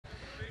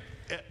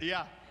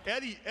Yeah,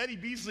 Eddie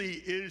Beasley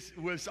his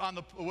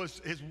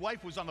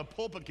wife was on the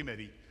pulpit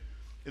committee.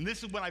 And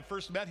this is when I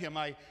first met him.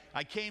 I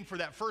came for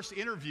that first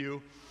interview,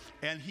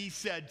 and he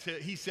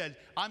said,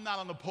 I'm not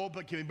on the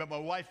pulpit committee, but my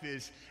wife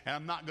is, and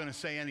I'm not going to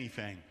say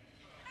anything.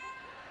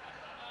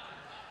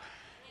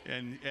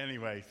 And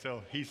anyway,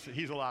 so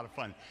he's a lot of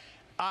fun.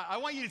 I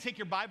want you to take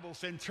your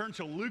Bibles and turn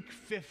to Luke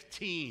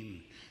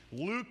 15.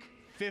 Luke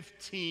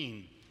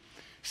 15.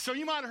 So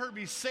you might have heard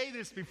me say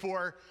this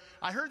before.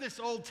 I heard this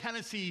old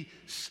Tennessee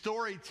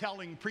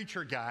storytelling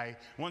preacher guy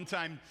one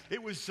time.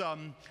 It was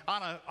on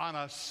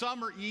a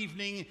summer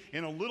evening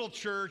in a little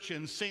church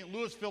in St.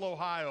 Louisville,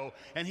 Ohio.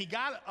 And he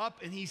got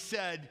up and he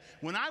said,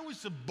 when I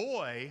was a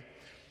boy,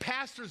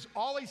 pastors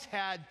always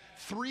had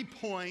 3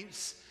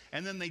 points,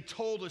 and then they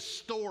told a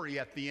story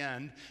at the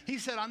end. He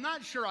said, I'm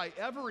not sure I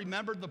ever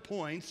remembered the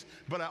points,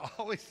 but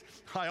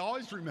I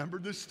always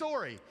remembered the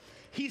story.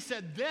 He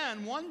said,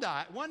 then one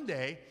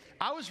day,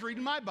 I was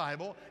reading my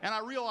Bible, and I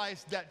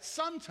realized that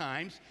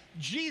sometimes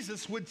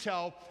Jesus would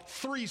tell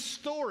 3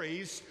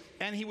 stories,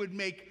 and he would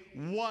make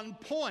 1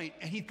 point.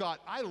 And he thought,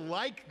 I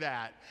like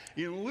that.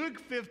 In Luke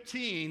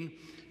 15,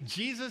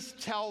 Jesus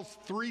tells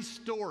 3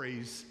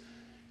 stories,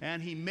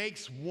 and he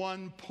makes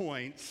 1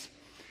 point.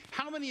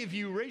 How many of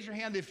you, raise your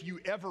hand if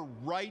you ever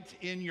write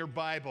in your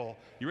Bible?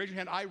 You raise your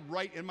hand, I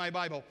write in my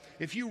Bible.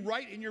 If you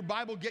write in your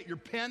Bible, get your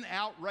pen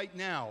out right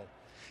now.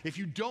 If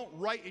you don't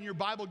write in your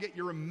Bible, get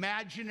your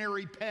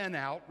imaginary pen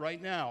out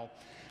right now.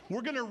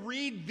 We're going to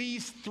read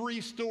these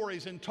 3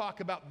 stories and talk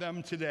about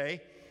them today.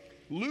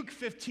 Luke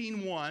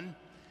 15:1.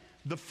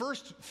 The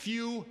first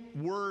few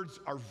words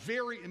are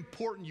very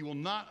important. You will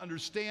not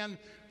understand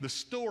the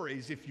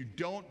stories if you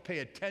don't pay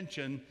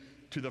attention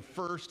to the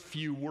first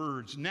few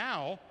words.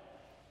 Now,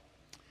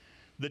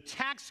 the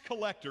tax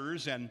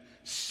collectors and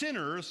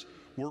sinners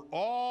were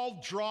all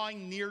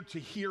drawing near to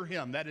hear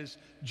him. That is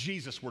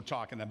Jesus we're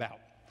talking about.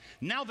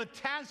 Now the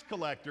tax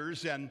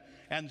collectors and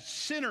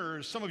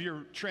sinners, some of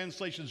your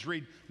translations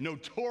read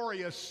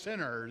notorious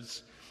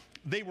sinners,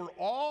 they were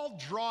all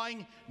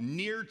drawing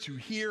near to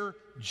hear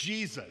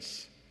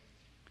Jesus.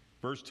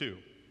 Verse 2.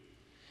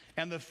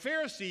 And the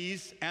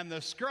Pharisees and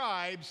the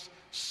scribes,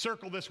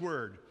 circle this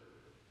word,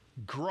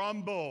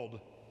 grumbled.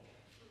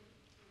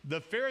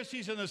 The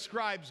Pharisees and the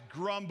scribes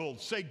grumbled.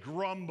 Say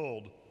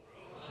grumbled.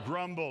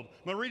 Grumbled.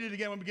 I'm going to read it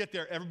again when we get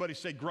there. Everybody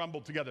say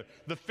grumbled together.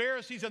 The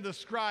Pharisees and the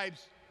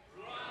scribes,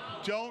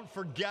 don't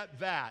forget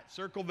that.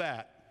 Circle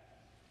that.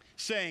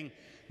 Saying,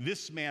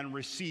 this man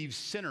receives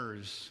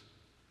sinners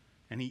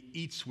and he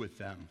eats with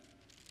them.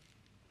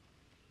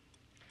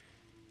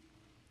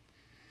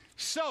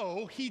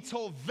 So he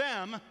told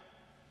them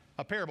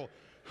a parable.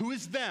 Who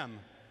is them?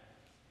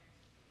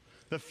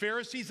 The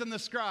Pharisees and the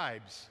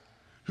scribes.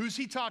 Who's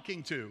he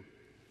talking to?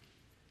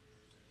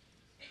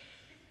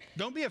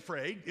 Don't be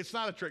afraid. It's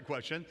not a trick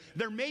question.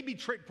 There may be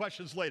trick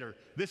questions later.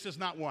 This is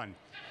not one.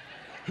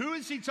 Who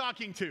is he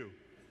talking to?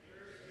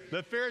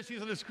 The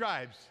Pharisees and the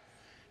scribes.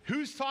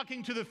 Who's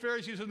talking to the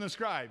Pharisees and the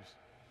scribes?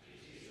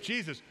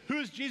 Jesus.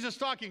 Who's Jesus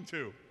talking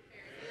to?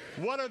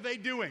 What are they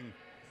doing?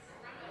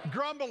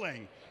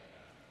 Grumbling.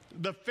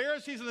 The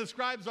Pharisees and the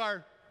scribes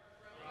are?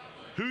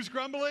 Who's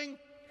grumbling?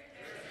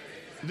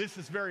 This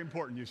is very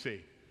important, you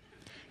see.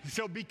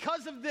 So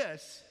because of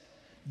this,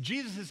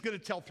 Jesus is going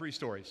to tell 3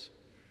 stories.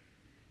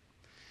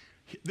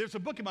 There's a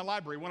book in my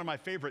library, one of my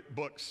favorite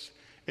books.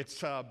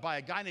 It's by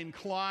a guy named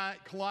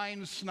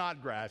Klyne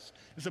Snodgrass.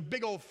 It's a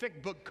big old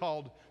thick book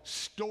called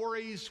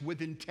Stories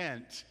with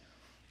Intent.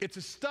 It's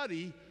a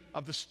study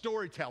of the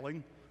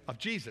storytelling of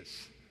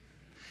Jesus.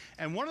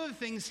 And one of the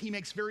things he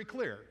makes very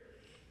clear,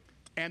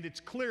 and it's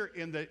clear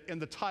in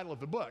the title of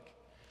the book,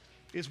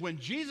 is when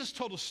Jesus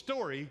told a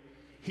story,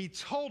 he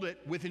told it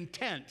with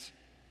intent.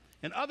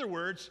 In other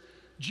words,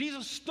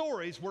 Jesus'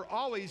 stories were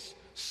always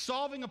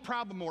solving a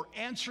problem or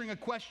answering a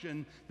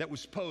question that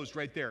was posed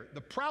right there.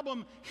 The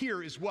problem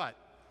here is what?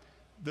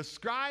 The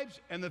scribes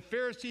and the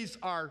Pharisees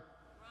are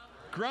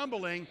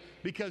grumbling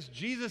because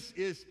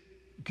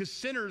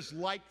sinners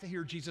like to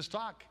hear Jesus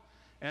talk,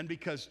 and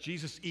because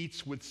Jesus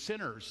eats with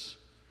sinners.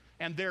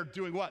 And they're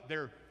doing what?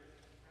 They're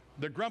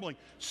grumbling.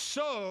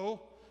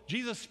 So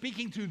Jesus,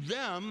 speaking to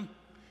them,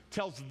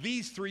 tells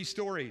these 3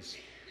 stories.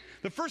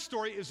 The first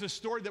story is the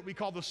story that we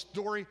call the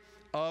story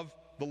of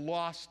the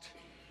lost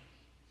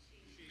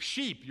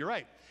sheep. You're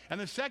right. And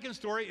the second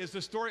story is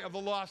the story of the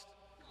lost.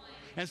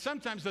 And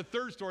sometimes the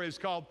third story is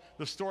called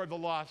the story of the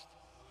lost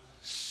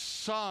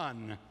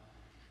son.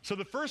 So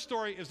the first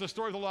story is the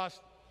story of the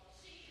lost.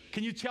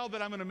 Can you tell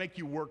that I'm going to make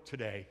you work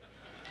today?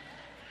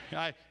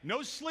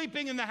 No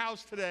sleeping in the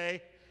house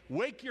today.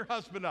 Wake your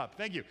husband up.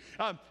 Thank you.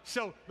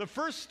 So the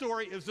first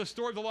story is the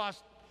story of the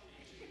lost.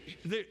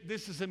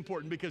 This is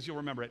important because you'll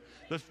remember it.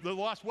 The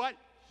lost what?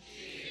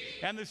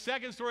 Sheep. And the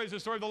second story is the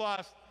story of the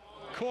lost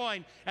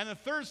coin. And the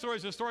third story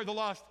is the story of the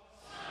lost.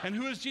 And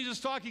who is Jesus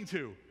talking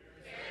to?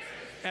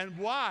 And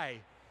why?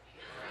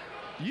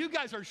 You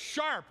guys are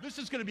sharp. This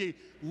is going to be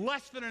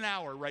less than an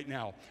hour right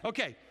now.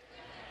 Okay.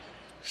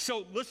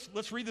 So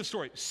let's read the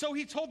story. So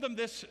he told them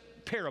this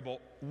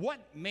parable, what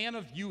man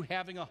of you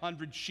having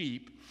 100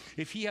 sheep,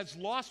 if he has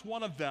lost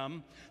one of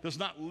them, does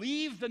not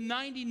leave the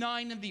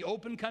 99 in the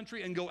open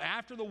country and go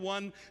after the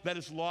one that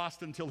is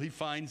lost until he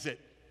finds it?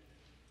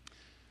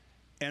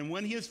 And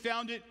when he has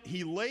found it,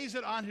 he lays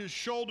it on his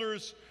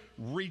shoulders,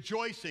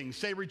 rejoicing.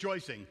 Say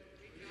rejoicing.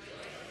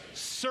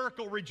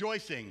 Circle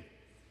rejoicing.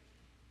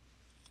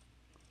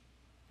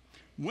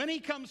 When he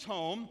comes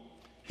home,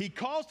 he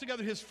calls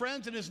together his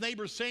friends and his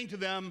neighbors, saying to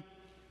them,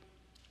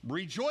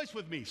 rejoice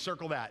with me.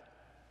 Circle that.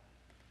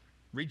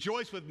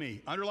 Rejoice with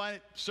me. Underline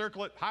it,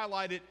 circle it,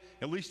 highlight it,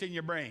 at least in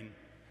your brain.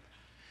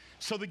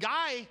 So the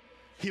guy,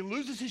 he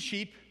loses his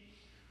sheep.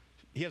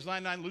 He has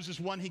 99, loses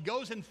one. He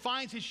goes and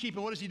finds his sheep,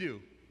 and what does he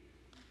do?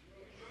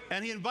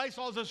 And he invites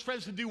all of his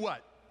friends to do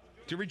what?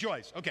 To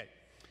rejoice. Okay.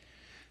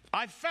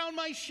 I found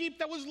my sheep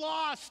that was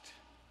lost.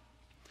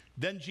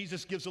 Then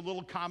Jesus gives a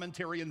little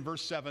commentary in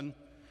verse 7.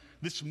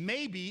 This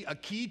may be a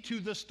key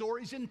to the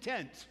story's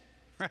intent,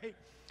 right?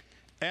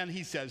 And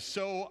he says,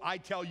 so I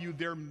tell you,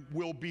 there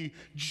will be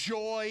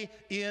joy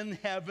in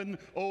heaven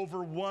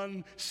over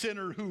one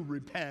sinner who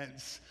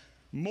repents,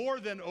 more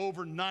than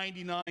over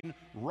 99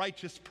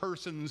 righteous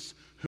persons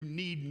who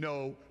need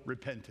no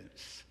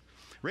repentance.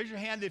 Raise your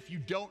hand if you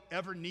don't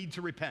ever need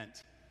to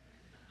repent.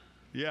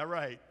 Yeah,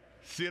 right.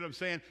 See what I'm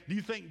saying? Do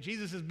you think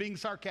Jesus is being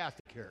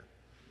sarcastic here?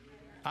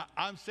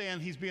 I'm saying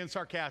he's being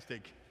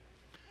sarcastic.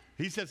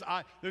 He says,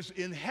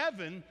 in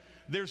heaven,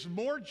 there's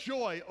more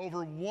joy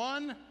over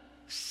one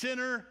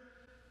sinner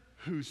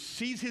who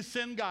sees his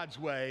sin God's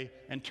way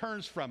and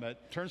turns from it,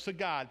 turns to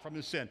God from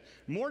his sin.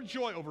 More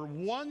joy over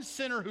one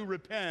sinner who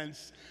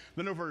repents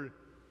than over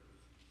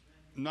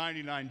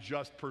 99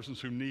 just persons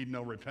who need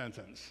no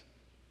repentance.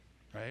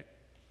 Right?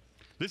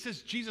 This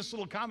is Jesus'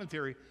 little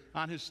commentary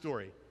on his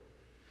story.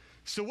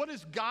 So what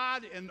does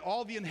God and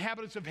all the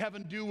inhabitants of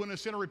heaven do when a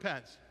sinner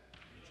repents?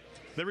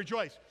 They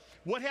rejoice.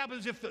 What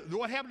happens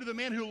what happened to the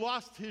man who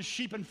lost his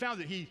sheep and found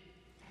it?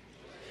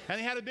 And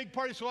he had a big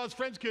party so all his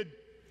friends could.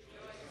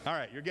 All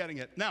right, you're getting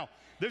it. Now,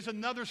 there's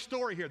another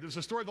story here. There's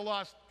a story of the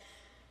lost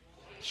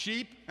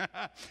sheep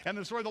and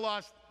the story of the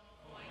lost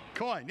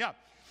coin. Yeah.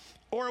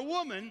 Or a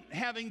woman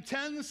having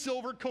 10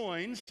 silver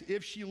coins,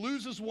 if she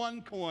loses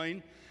one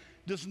coin,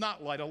 does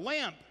not light a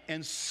lamp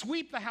and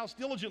sweep the house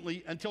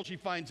diligently until she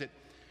finds it.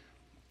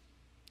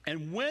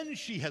 And when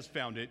she has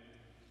found it,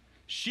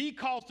 she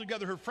calls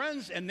together her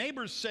friends and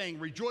neighbors, saying,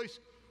 rejoice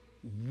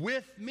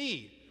with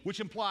me, which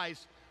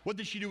implies, what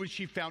did she do when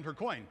she found her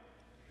coin?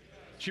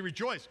 She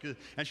rejoiced.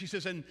 And she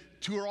says, and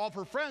to all of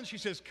her friends, she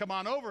says, come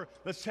on over,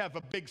 let's have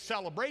a big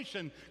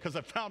celebration because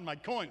I found my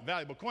coin,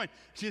 valuable coin.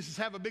 She says,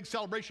 have a big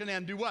celebration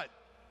and do what?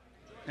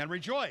 And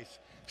rejoice.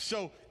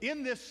 So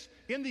in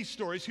these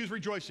stories, who's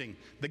rejoicing?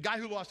 The guy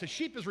who lost his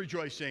sheep is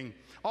rejoicing.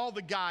 All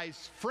the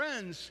guy's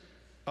friends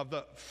of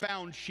the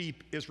found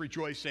sheep is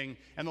rejoicing,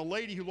 and the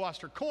lady who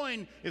lost her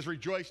coin is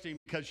rejoicing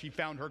because she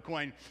found her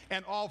coin,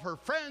 and all of her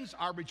friends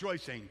are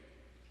rejoicing.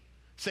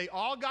 Say,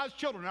 all God's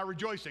children are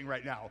rejoicing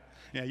right now.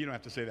 Yeah, you don't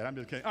have to say that. I'm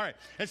just kidding. All right.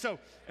 And so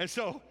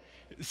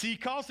she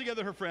calls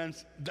together her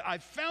friends. I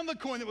found the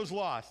coin that was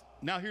lost.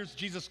 Now here's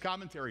Jesus'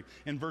 commentary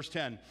in verse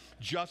 10.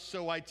 Just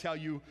so I tell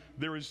you,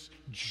 there is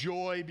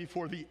joy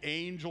before the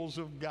angels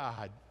of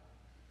God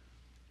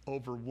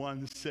over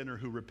one sinner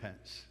who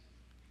repents.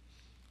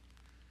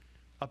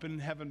 Up in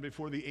heaven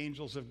before the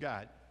angels of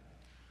God,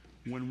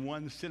 when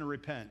one sinner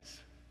repents,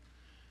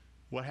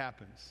 what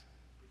happens?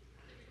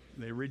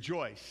 They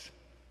rejoice.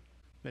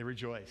 They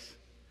rejoice.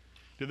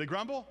 Do they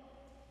grumble?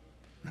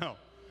 No.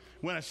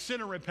 When a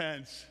sinner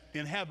repents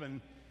in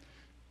heaven,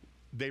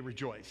 they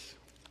rejoice.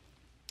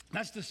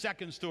 That's the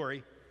second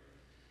story.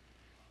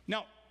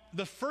 Now,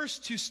 the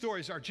first two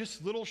stories are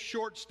just little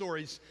short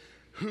stories.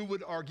 Who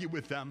would argue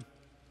with them?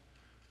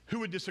 Who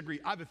would disagree?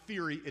 I have a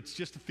theory. It's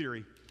just a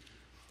theory.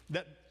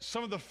 That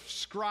some of the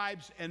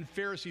scribes and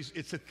Pharisees,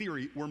 it's a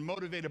theory, were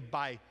motivated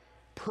by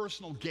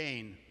personal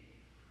gain.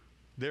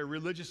 Their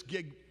religious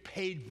gig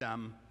paid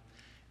them,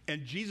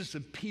 and Jesus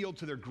appealed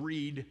to their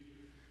greed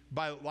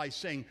by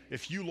saying,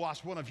 if you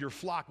lost one of your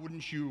flock,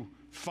 wouldn't you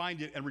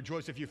find it and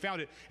rejoice if you found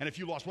it? And if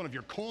you lost one of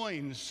your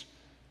coins,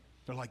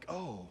 they're like,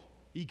 oh,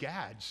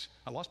 egads,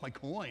 I lost my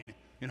coin.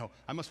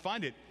 I must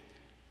find it.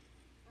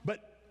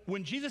 But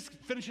when Jesus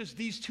finishes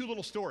these two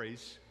little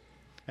stories,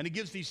 and he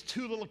gives these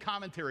two little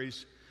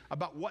commentaries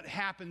about what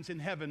happens in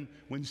heaven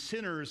when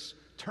sinners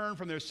turn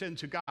from their sin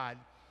to God,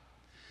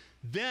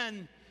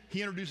 then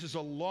he introduces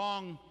a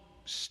long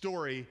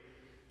story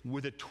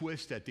with a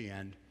twist at the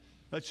end.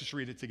 Let's just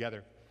read it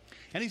together.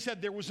 And he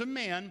said, there was a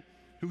man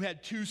who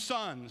had 2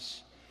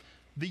 sons.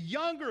 The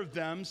younger of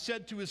them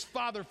said to his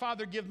father,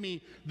 Father, give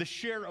me the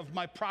share of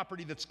my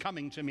property that's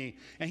coming to me.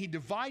 And he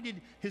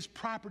divided his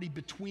property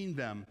between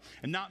them.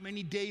 And not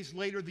many days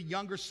later, the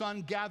younger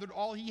son gathered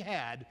all he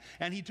had,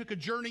 and he took a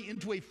journey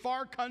into a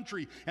far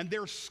country, and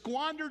there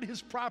squandered his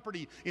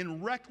property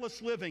in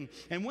reckless living.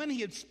 And when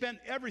he had spent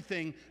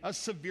everything, a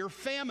severe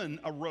famine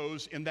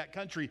arose in that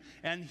country,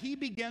 and he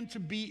began to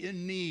be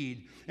in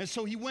need. And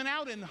so he went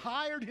out and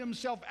hired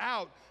himself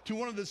out to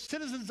one of the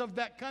citizens of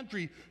that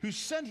country, who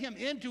sent him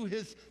into his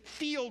his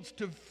fields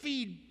to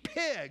feed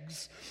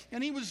pigs,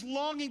 and he was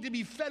longing to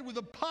be fed with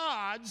the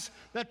pods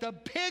that the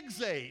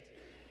pigs ate,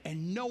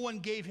 and no one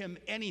gave him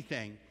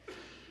anything.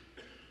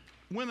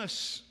 When a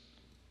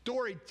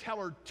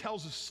storyteller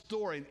tells a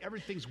story and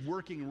everything's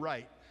working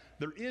right,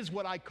 there is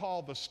what I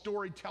call the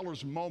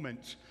storyteller's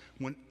moment,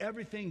 when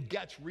everything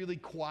gets really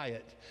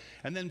quiet.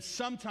 And then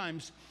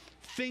sometimes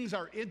things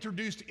are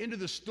introduced into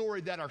the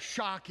story that are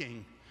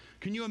shocking.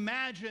 Can you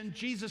imagine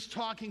Jesus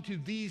talking to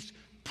these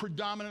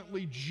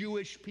predominantly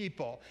Jewish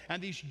people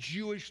and these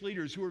Jewish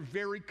leaders who are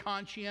very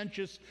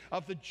conscientious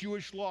of the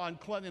Jewish law and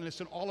cleanliness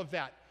and all of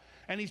that?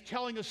 And he's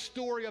telling a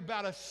story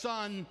about a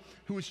son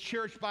who is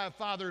cherished by a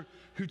father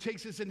who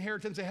takes his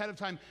inheritance ahead of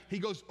time. He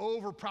goes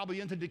over probably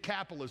into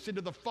Decapolis,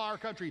 into the far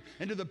country,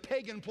 into the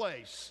pagan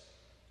place.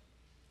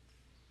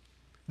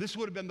 This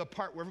would have been the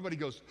part where everybody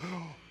goes,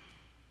 oh.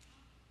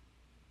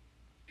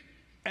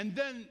 And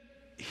then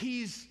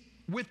he's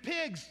with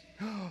pigs.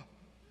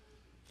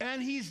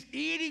 And he's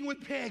eating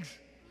with pigs.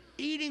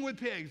 Eating with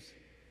pigs.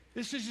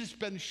 This has just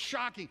been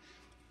shocking.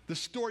 The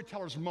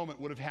storyteller's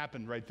moment would have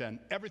happened right then.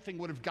 Everything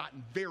would have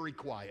gotten very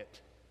quiet.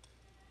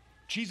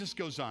 Jesus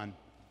goes on,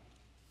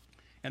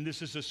 and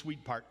this is the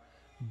sweet part.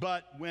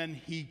 But when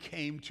he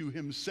came to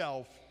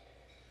himself,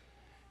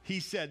 he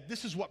said,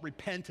 this is what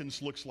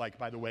repentance looks like,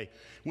 by the way.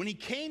 When he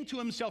came to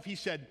himself, he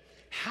said,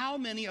 how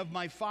many of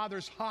my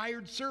father's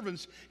hired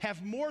servants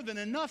have more than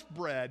enough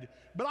bread,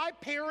 but I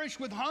perish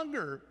with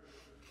hunger?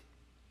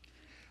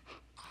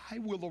 I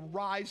will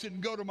arise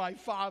and go to my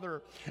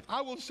father.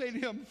 I will say to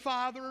him,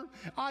 Father,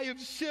 I have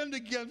sinned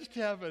against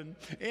heaven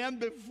and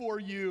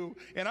before you,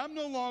 and I'm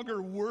no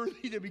longer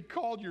worthy to be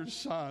called your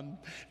son.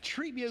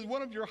 Treat me as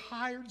one of your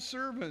hired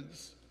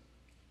servants.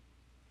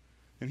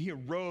 And he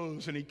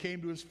arose and he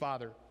came to his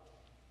father.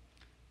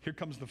 Here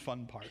comes the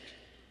fun part.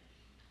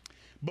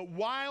 But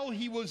while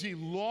he was a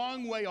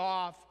long way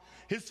off,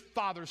 his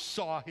father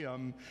saw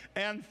him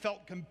and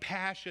felt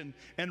compassion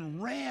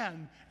and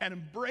ran and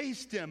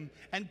embraced him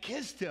and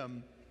kissed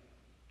him.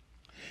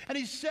 And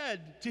he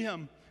said to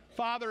him,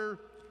 Father,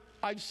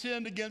 I've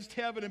sinned against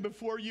heaven and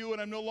before you,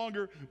 and I'm no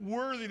longer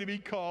worthy to be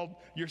called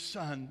your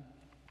son.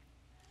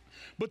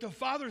 But the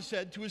father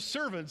said to his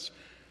servants,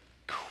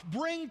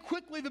 bring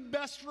quickly the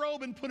best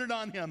robe and put it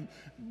on him.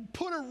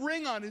 Put a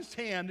ring on his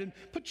hand and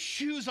put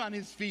shoes on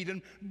his feet,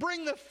 and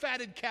bring the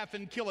fatted calf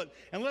and kill it,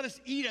 and let us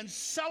eat and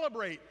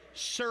celebrate.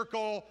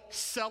 Circle,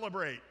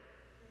 celebrate.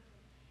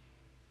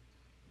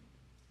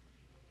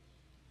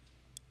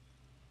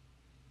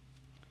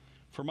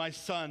 For my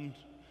son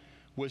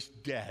was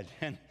dead,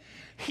 and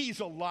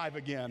he's alive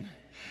again.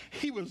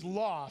 He was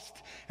lost,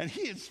 and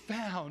he is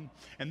found.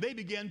 And they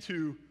began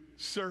to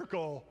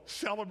circle,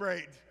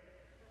 celebrate.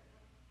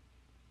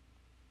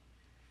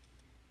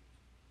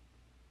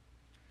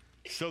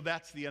 So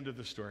that's the end of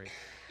the story.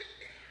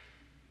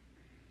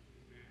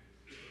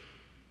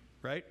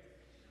 Right?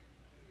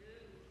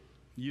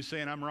 You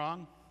saying I'm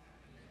wrong?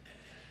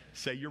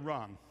 Say you're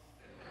wrong.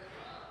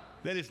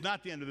 That is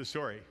not the end of the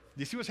story. Do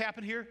you see what's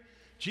happened here?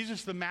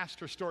 Jesus, the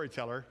master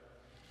storyteller,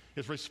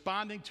 is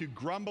responding to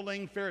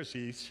grumbling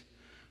Pharisees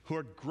who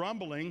are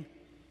grumbling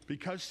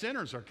because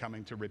sinners are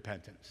coming to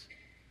repentance.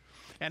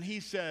 And he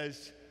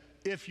says,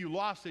 if you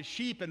lost a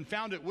sheep and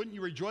found it, wouldn't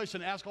you rejoice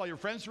and ask all your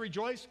friends to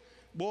rejoice?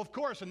 Well, of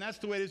course, and that's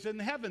the way it is in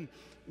heaven.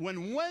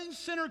 When one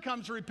sinner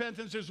comes to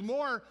repentance, there's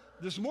more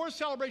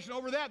celebration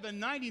over that than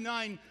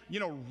 99,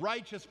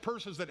 righteous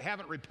persons that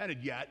haven't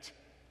repented yet.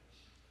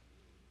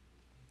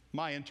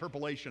 My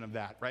interpolation of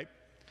that, right?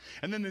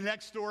 And then the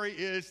next story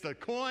is the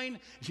coin.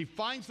 She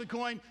finds the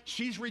coin.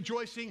 She's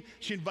rejoicing.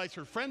 She invites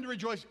her friend to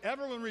rejoice.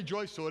 Everyone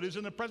rejoices. So it is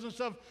in the presence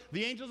of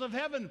the angels of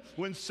heaven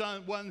when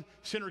one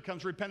sinner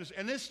comes to repentance.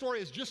 And this story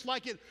is just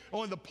like it,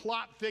 only the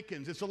plot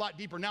thickens. It's a lot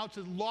deeper. Now it's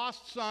a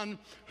lost son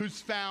who's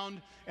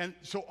found. And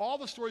so all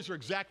the stories are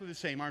exactly the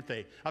same, aren't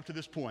they, up to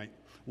this point?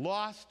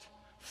 Lost,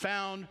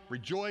 found,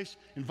 rejoice,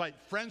 invite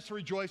friends to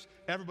rejoice.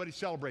 Everybody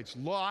celebrates.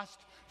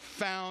 Lost,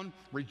 found,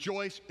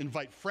 rejoice,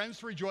 invite friends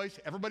to rejoice.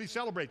 Everybody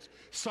celebrates.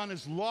 Son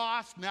is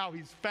lost, now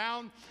he's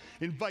found,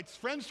 invites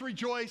friends to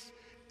rejoice.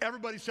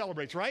 Everybody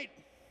celebrates, right?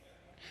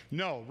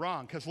 No,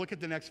 wrong, because look at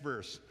the next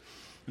verse.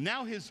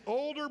 Now his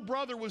older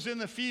brother was in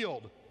the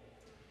field.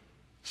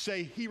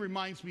 Say, he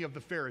reminds me of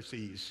the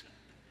Pharisees.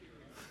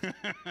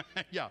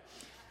 Yeah,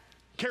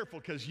 careful,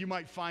 because you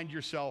might find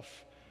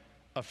yourself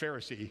a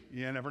Pharisee.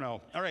 You never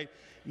know. All right,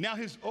 now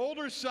his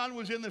older son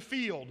was in the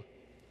field.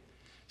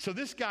 So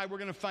this guy, we're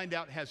going to find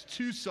out, has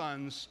two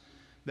sons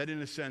that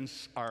in a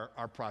sense are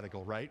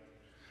prodigal, right?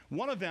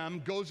 One of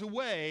them goes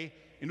away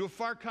into a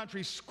far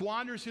country,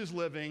 squanders his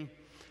living,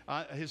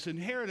 his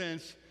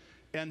inheritance,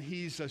 and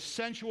he's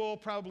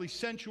probably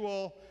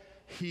sensual.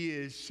 He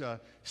is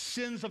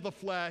sins of the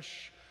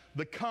flesh,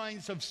 the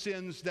kinds of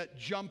sins that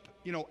jump,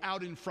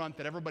 out in front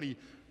that everybody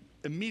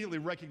immediately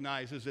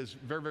recognizes as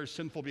very, very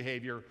sinful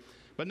behavior.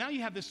 But now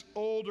you have this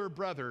older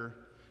brother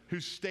who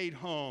stayed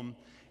home.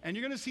 And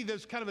you're going to see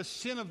there's kind of a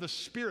sin of the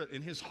spirit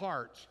in his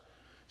heart.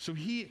 So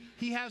he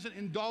hasn't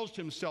indulged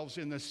himself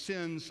in the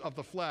sins of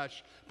the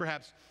flesh,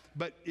 perhaps,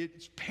 but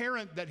it's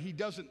apparent that he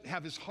doesn't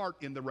have his heart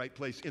in the right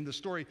place in the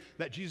story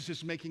that Jesus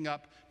is making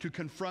up to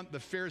confront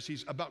the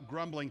Pharisees about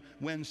grumbling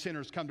when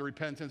sinners come to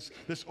repentance.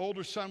 This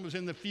older son was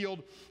in the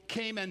field,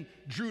 came and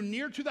drew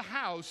near to the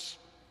house,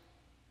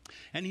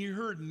 and he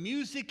heard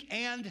music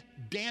and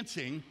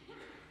dancing.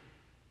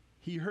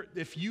 He heard,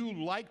 if you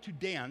like to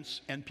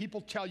dance and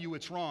people tell you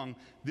it's wrong,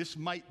 this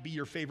might be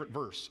your favorite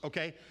verse,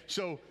 okay?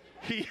 So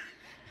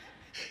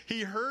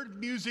he heard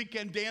music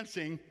and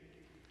dancing,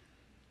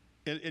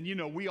 and you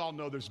know, we all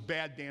know there's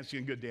bad dancing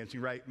and good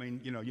dancing, right? I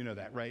mean, you know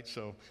that, right?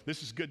 So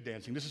this is good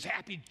dancing. This is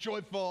happy,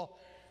 joyful.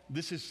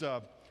 This is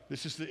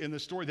in the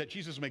story that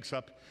Jesus makes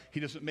up. He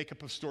doesn't make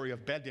up a story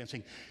of bad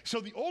dancing. So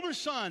the older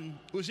son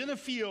was in a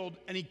field,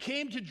 and he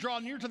came to draw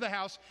near to the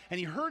house, and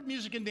he heard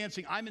music and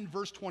dancing. I'm in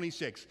verse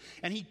 26.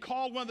 And he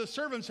called one of the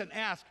servants and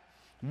asked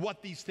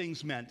what these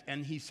things meant.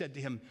 And he said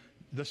to him,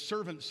 the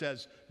servant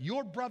says,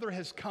 your brother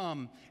has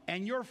come,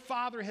 and your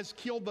father has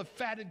killed the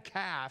fatted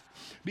calf,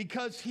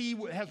 because he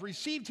has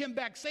received him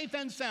back safe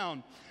and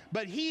sound.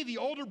 But he, the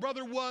older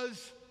brother,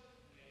 was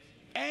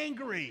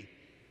angry.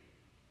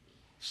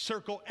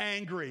 Circle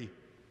angry.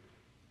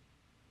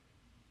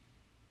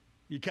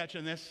 You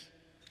catching this?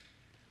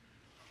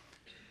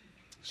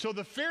 So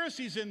the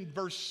Pharisees in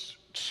verse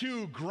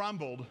 2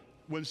 grumbled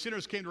when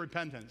sinners came to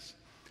repentance.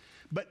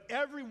 But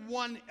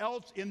everyone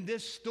else in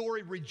this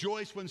story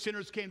rejoiced when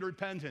sinners came to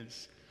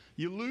repentance.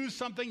 You lose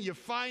something, you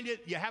find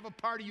it, you have a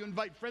party, you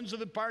invite friends to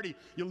the party.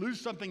 You lose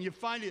something, you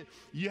find it,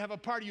 you have a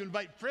party, you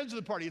invite friends to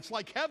the party. It's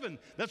like heaven.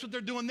 That's what they're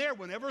doing there.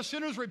 Whenever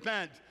sinners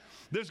repent,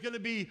 there's going to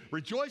be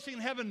rejoicing in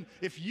heaven.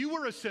 If you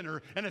were a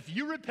sinner and if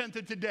you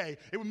repented today,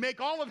 it would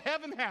make all of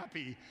heaven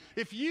happy.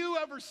 If you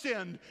ever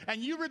sinned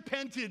and you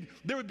repented,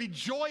 there would be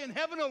joy in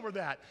heaven over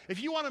that.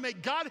 If you want to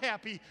make God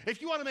happy, if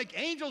you want to make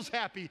angels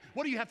happy,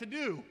 what do you have to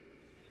do?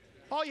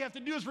 All you have to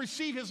do is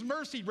receive his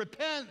mercy,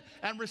 repent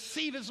and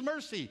receive his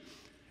mercy.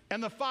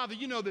 And the Father,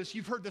 you know this,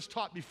 you've heard this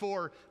taught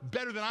before,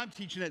 better than I'm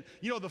teaching it.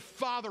 You know, the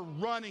Father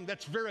running,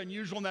 that's very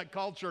unusual in that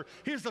culture.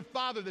 Here's the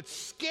Father that's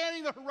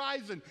scanning the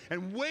horizon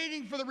and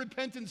waiting for the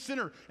repentant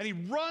sinner. And he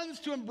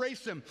runs to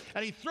embrace him.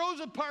 And he throws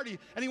a party,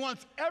 and he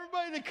wants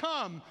everybody to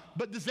come.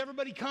 But does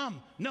everybody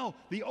come? No,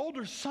 the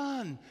older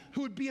son,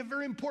 who would be a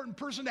very important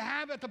person to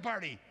have at the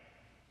party,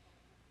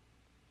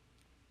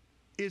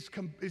 is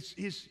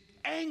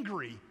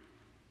angry.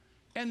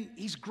 And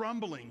he's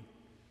grumbling.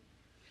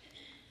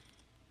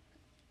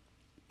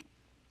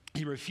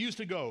 He refused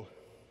to go.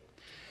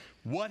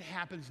 What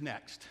happens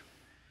next?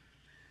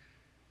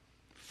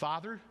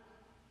 Father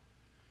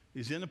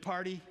is in a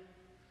party,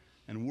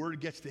 and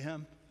word gets to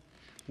him.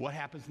 What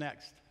happens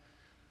next?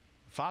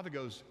 Father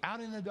goes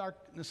out in the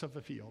darkness of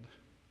the field,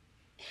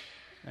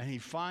 and he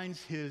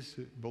finds his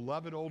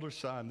beloved older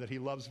son that he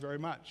loves very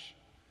much.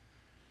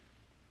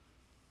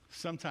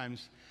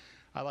 Sometimes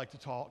I like to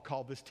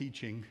call this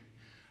teaching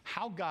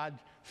how God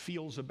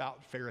feels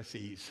about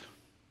Pharisees.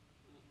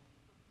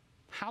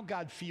 How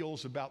God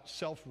feels about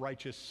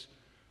self-righteous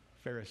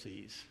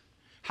Pharisees.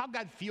 How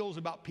God feels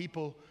about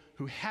people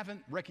who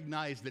haven't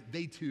recognized that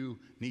they too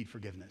need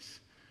forgiveness.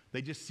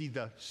 They just see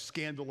the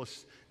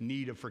scandalous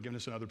need of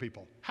forgiveness in other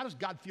people. How does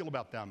God feel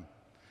about them?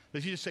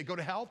 Does he just say, go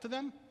to hell to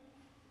them?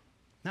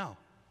 No.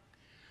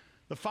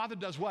 The Father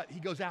does what? He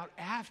goes out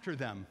after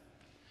them,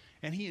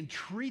 and he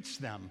entreats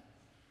them.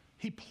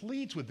 He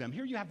pleads with them.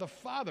 Here you have the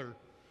Father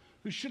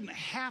who shouldn't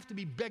have to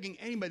be begging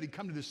anybody to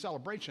come to this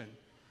celebration.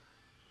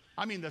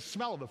 I mean, the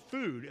smell of the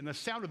food and the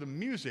sound of the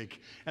music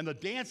and the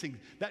dancing,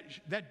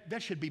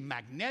 that should be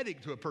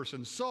magnetic to a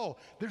person's soul.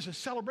 There's a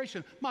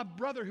celebration. My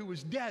brother who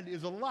was dead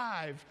is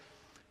alive.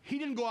 He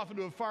didn't go off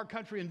into a far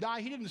country and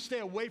die. He didn't stay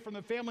away from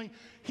the family.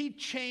 He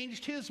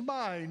changed his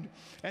mind,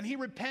 and he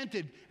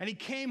repented, and he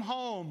came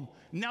home.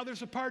 Now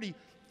there's a party.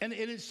 And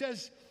it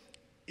says,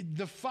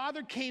 the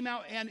Father came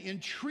out and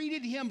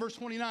entreated him, verse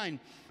 29.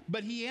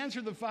 But he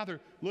answered the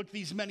Father, look,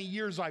 these many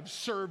years I've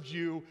served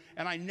you,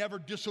 and I never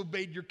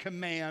disobeyed your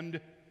command.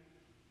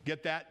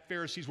 Get that?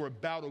 Pharisees were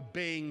about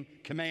obeying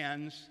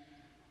commands.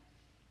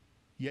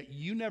 Yet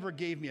you never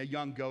gave me a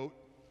young goat.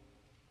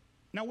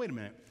 Now, wait a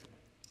minute.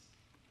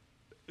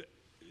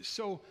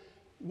 So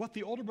what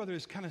the older brother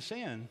is kind of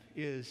saying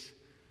is,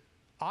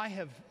 I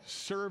have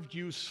served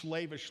you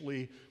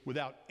slavishly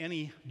without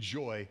any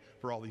joy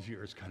for all these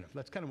years, kind of.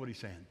 That's kind of what he's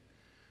saying.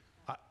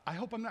 I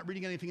hope I'm not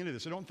reading anything into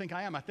this. I don't think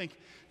I am. I think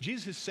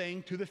Jesus is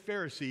saying to the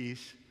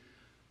Pharisees,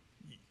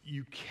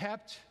 you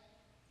kept,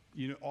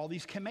 all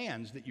these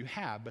commands that you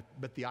have,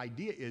 but the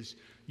idea is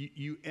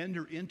you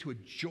enter into a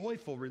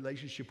joyful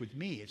relationship with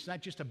me. It's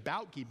not just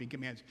about keeping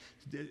commands.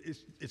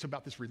 It's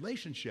about this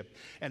relationship.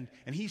 And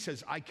he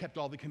says, I kept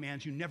all the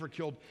commands. You never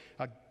killed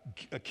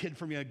a kid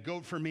for me, a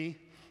goat for me,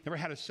 never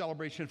had a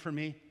celebration for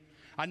me.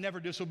 I never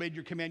disobeyed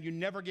your command. You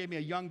never gave me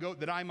a young goat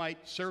that I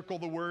might circle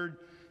the word,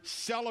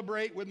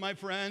 celebrate with my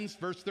friends.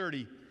 Verse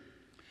 30.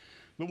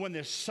 But when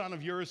this son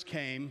of yours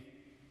came,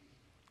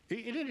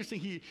 It's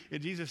interesting,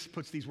 Jesus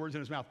puts these words in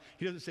his mouth.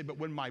 He doesn't say, but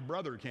when my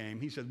brother came,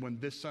 he said, when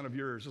this son of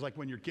yours, it's like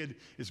when your kid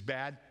is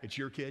bad, it's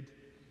your kid.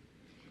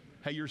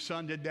 Hey, your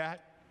son did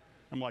that.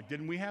 I'm like,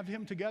 didn't we have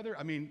him together?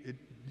 I mean,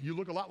 you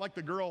look a lot like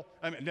the girl.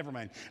 I mean, never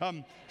mind.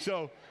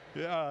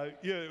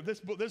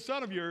 This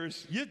son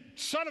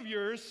of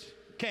yours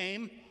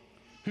came,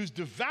 who's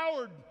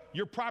devoured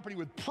your property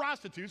with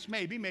prostitutes,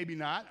 maybe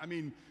not. I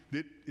mean,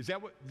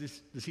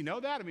 does he know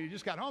that? I mean, he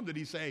just got home. Did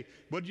he say,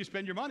 what did you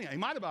spend your money on? He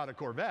might have bought a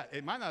Corvette.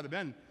 It might not have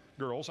been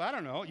girls. I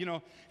don't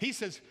know. He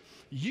says,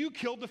 you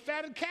killed the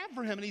fatted calf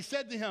for him. And he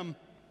said to him,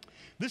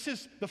 this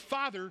is the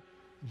father,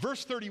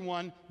 verse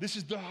 31, this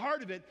is the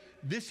heart of it.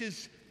 This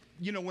is,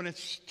 when a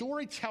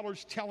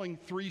storyteller's telling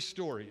three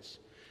stories,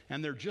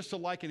 and they're just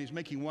alike, and he's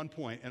making one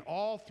point, and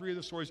all three of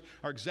the stories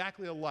are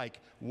exactly alike,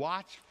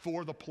 watch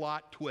for the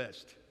plot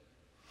twist.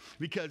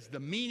 Because the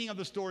meaning of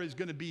the story is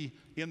going to be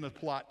in the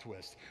plot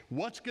twist.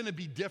 What's going to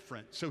be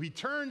different? So he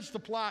turns the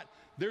plot.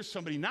 There's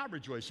somebody not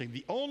rejoicing.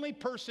 The only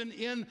person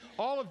in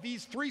all of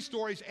these three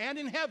stories and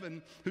in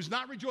heaven who's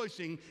not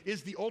rejoicing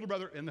is the older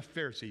brother and the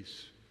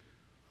Pharisees.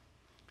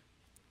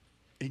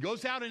 He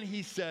goes out and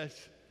he says,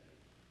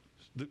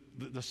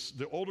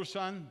 the older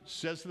son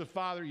says to the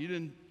father, you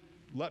didn't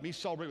let me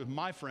celebrate with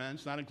my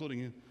friends, not including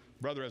your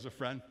brother as a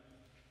friend.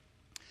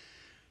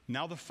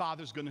 Now the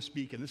father's going to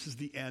speak, and this is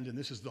the end, and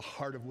this is the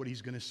heart of what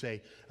he's going to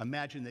say.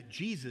 Imagine that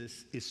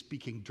Jesus is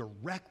speaking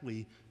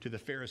directly to the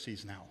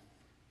Pharisees now.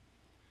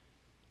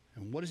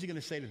 And what is he going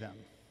to say to them?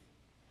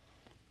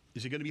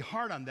 Is he going to be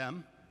hard on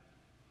them?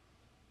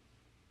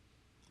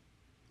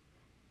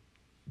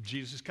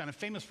 Jesus is kind of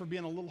famous for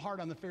being a little hard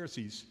on the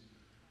Pharisees.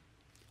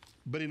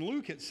 But in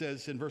Luke it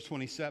says in verse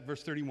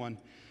 31,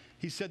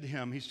 he said to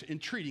him, he's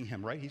entreating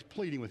him, right? He's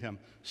pleading with him,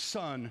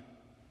 son,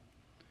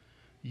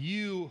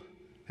 you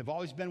have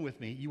always been with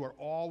me. You are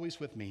always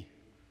with me.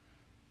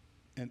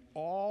 And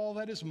all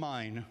that is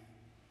mine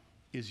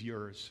is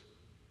yours.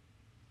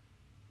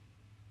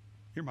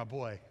 You're my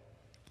boy.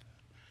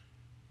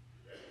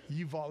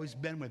 You've always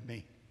been with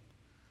me.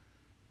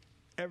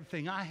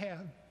 Everything I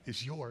have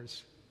is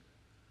yours.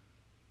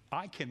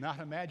 I cannot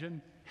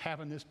imagine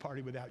having this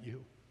party without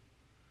you.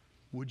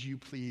 Would you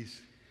please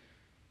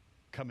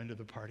come into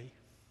the party?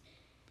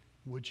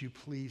 Would you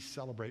please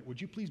celebrate?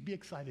 Would you please be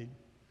excited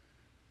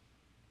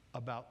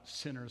about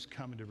sinners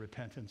coming to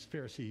repentance?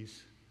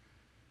 Pharisees,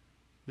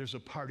 there's a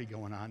party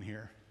going on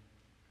here.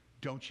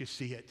 Don't you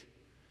see it?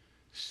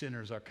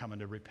 Sinners are coming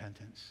to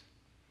repentance.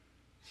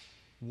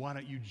 Why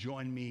don't you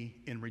join me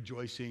in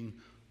rejoicing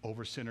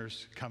over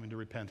sinners coming to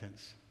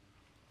repentance?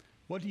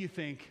 What do you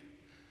think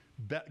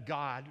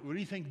what do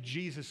you think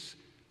Jesus,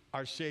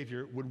 our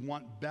Savior, would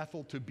want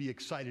Bethel to be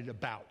excited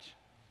about?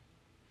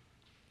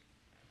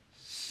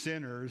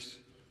 Sinners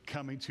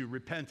coming to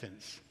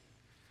repentance.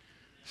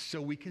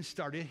 So we can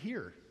start it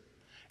here.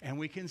 And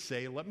we can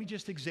say, let me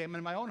just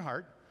examine my own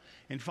heart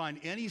and find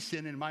any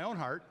sin in my own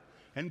heart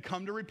and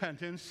come to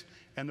repentance,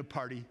 and the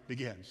party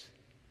begins.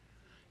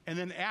 And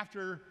then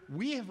after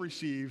we have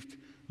received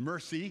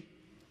mercy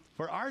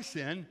for our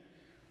sin,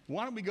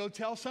 why don't we go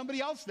tell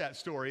somebody else that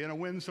story in a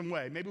winsome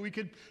way? Maybe we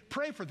could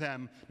pray for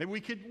them. Maybe we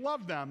could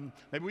love them.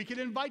 Maybe we could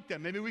invite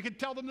them. Maybe we could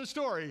tell them the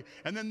story.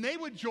 And then they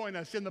would join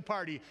us in the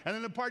party. And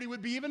then the party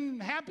would be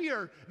even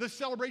happier. The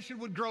celebration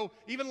would grow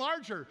even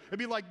larger. It'd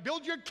be like,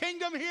 build your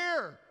kingdom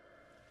here.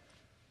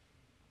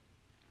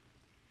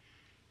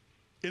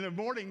 In the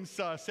mornings,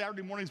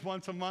 Saturday mornings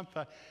once a month,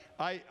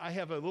 I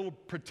have a little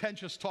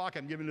pretentious talk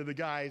I'm giving to the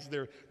guys.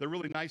 They're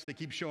really nice. They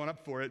keep showing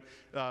up for it.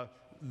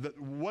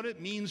 What it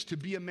means to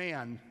be a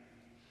man.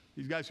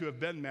 These guys who have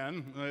been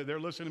men, they're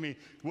listening to me.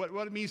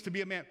 What it means to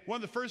be a man. One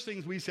of the first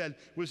things we said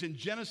was in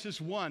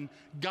Genesis 1,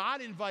 God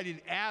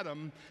invited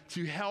Adam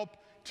to help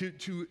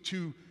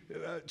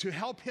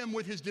help him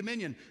with his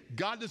dominion.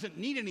 God doesn't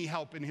need any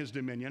help in his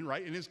dominion,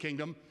 right, in his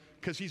kingdom,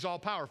 because he's all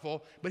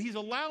powerful, but he's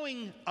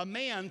allowing a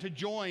man to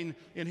join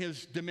in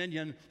his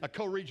dominion, a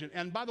co-regent.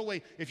 And by the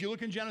way, if you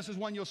look in Genesis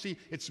 1, you'll see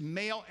it's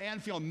male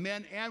and female,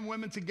 men and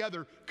women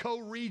together,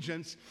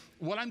 co-regents.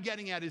 What I'm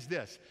getting at is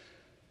this.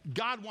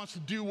 God wants to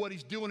do what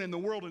he's doing in the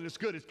world, and it's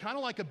good. It's kind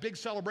of like a big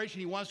celebration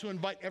he wants to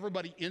invite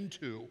everybody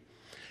into.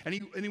 And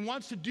he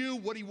wants to do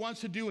what he wants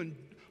to do in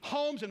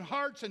homes and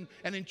hearts and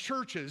in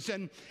churches,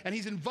 and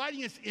he's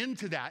inviting us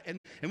into that.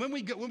 And when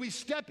we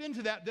step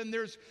into that, then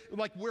there's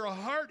like where a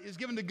heart is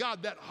given to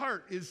God, that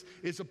heart is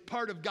a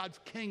part of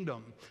God's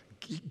kingdom.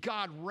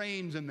 God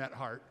reigns in that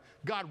heart.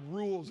 God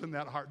rules in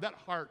that heart. That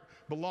heart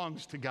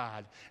belongs to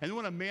God. And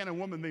when a man and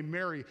woman, they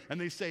marry and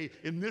they say,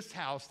 in this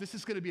house, this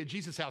is going to be a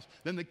Jesus house,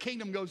 then the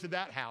kingdom goes to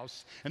that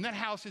house. And that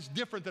house is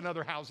different than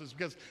other houses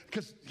because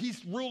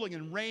he's ruling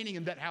and reigning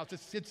in that house.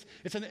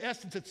 It's in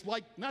essence, it's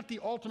like not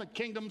the ultimate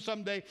kingdom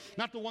someday,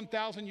 not the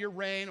 1,000-year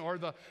reign or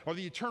the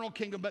eternal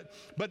kingdom,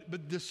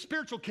 but the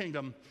spiritual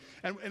kingdom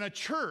and a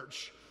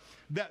church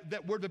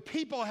that where the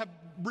people have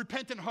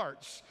repentant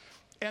hearts.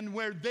 And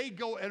where they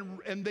go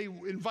and they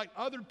invite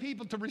other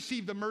people to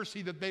receive the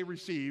mercy that they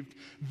received,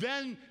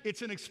 then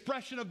it's an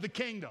expression of the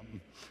kingdom.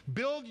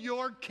 Build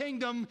your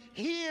kingdom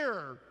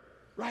here,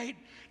 right?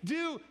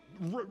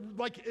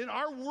 Like in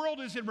our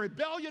world is in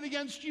rebellion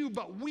against you,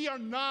 but we are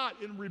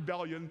not in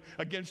rebellion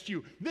against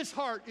you. This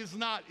heart is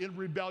not in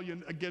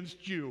rebellion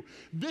against you.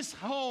 This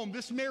home,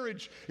 this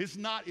marriage is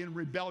not in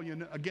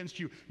rebellion against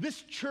you.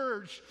 This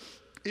church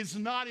is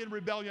not in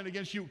rebellion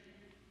against you.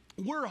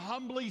 We're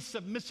humbly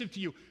submissive to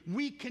you.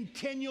 We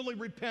continually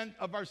repent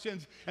of our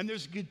sins, and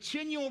there's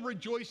continual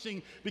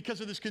rejoicing because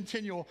of this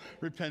continual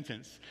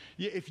repentance.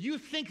 If you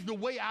think the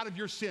way out of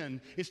your sin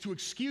is to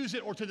excuse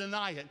it or to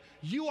deny it,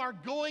 you are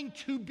going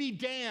to be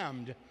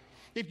damned.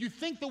 If you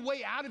think the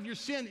way out of your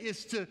sin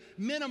is to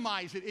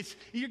minimize it,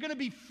 you're going to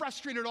be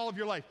frustrated all of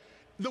your life.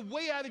 The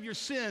way out of your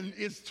sin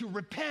is to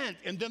repent,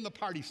 and then the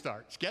party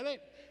starts. Get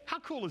it? How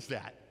cool is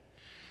that?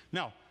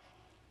 Now,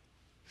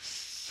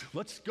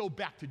 let's go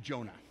back to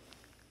Jonah.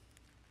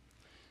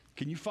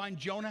 Can you find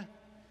Jonah?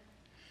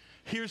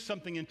 Here's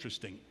something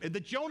interesting. In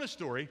the Jonah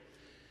story,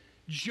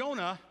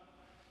 Jonah,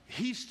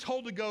 he's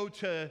told to go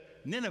to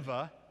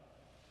Nineveh,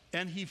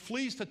 and he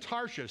flees to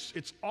Tarshish.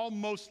 It's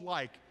almost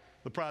like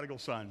the prodigal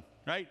son,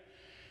 right?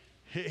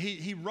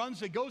 He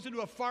goes into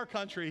a far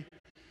country,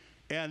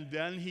 and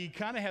then he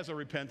kind of has a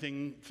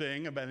repenting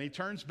thing, and he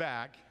turns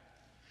back.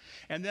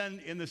 And then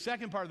in the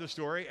second part of the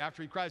story,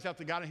 after he cries out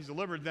to God and he's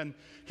delivered, then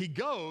he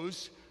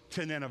goes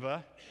to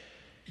Nineveh.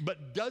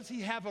 But does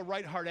he have a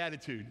right heart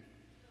attitude?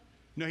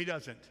 No, he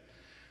doesn't.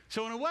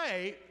 So in a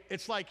way,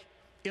 it's like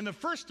in the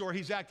first story,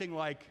 he's acting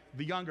like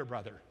the younger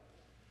brother,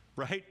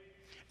 right?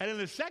 And in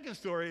the second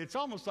story, it's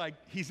almost like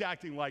he's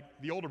acting like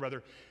the older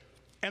brother.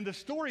 And the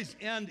stories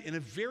end in a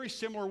very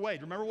similar way.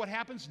 Remember what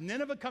happens?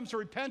 Nineveh comes to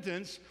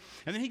repentance,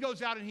 and then he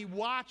goes out and he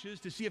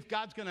watches to see if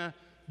God's going to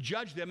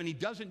judge them, and he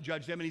doesn't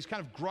judge them, and he's kind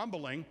of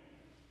grumbling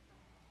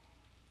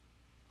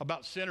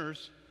about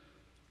sinners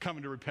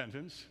coming to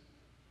repentance.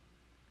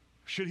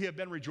 Should he have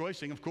been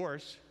rejoicing? Of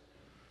course.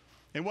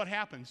 And what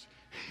happens?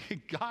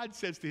 God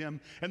says to him,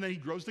 and then he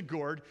grows the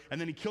gourd,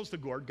 and then he kills the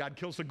gourd. God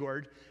kills the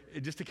gourd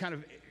just to kind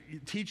of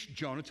teach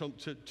Jonah,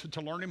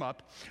 to learn him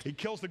up. He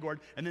kills the gourd,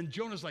 and then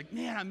Jonah's like,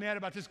 man, I'm mad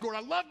about this gourd.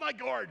 I love my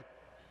gourd.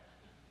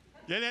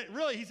 And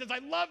really, he says, I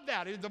love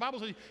that. The Bible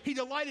says he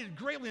delighted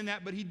greatly in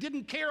that, but he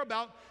didn't care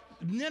about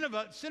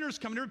Nineveh sinners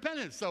coming to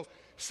repentance.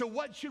 So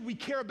what should we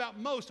care about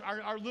most?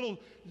 Our little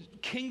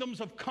kingdoms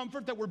of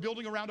comfort that we're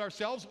building around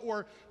ourselves,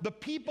 or the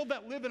people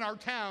that live in our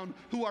town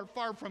who are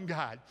far from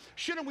God?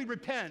 Shouldn't we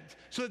repent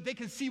so that they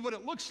can see what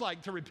it looks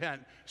like to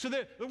repent? So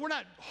that we're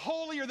not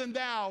holier than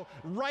thou,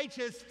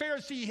 righteous,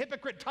 Pharisee,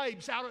 hypocrite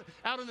types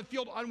out in the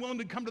field unwilling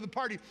to come to the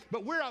party,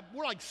 but we're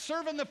like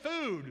serving the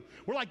food.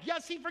 We're like,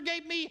 yes, he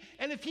forgave me,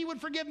 and if he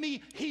would forgive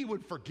me, he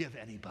would forgive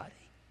anybody.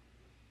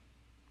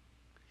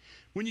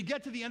 When you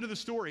get to the end of the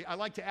story, I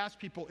like to ask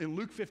people in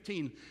Luke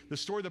 15, the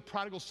story of the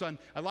prodigal son,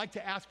 I like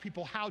to ask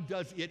people, how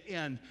does it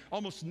end?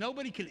 Almost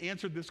nobody can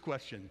answer this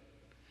question.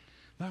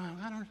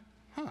 I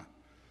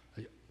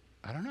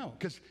don't know.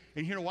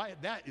 And you know why?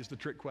 That is the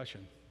trick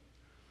question.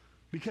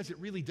 Because it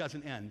really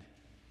doesn't end.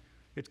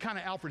 It's kind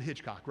of Alfred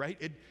Hitchcock, right?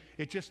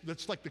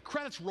 It's like the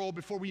credits roll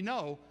before we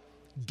know,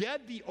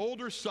 did the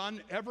older son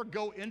ever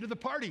go into the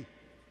party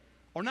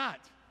or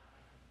not?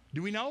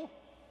 Do we know?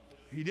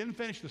 He didn't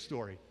finish the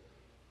story.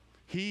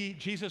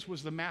 Jesus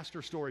was the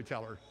master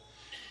storyteller,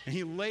 and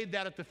he laid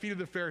that at the feet of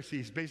the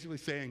Pharisees, basically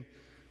saying,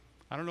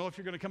 I don't know if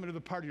you're going to come into the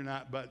party or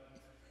not, but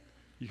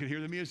you can hear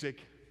the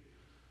music,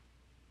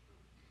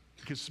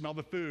 you can smell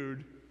the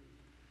food,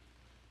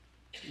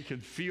 you can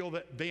feel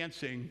the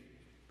dancing.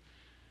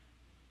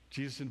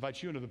 Jesus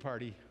invites you into the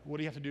party. What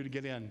do you have to do to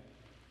get in?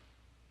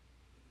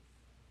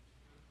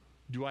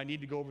 Do I need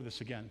to go over this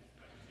again?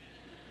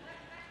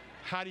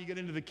 How do you get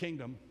into the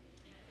kingdom?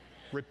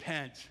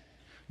 Repent.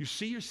 You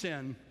see your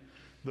sin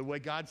the way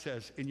God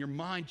says, and your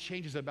mind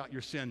changes about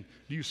your sin.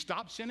 Do you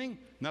stop sinning?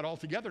 Not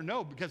altogether,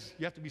 no, because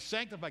you have to be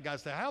sanctified,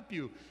 guys, to help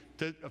you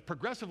to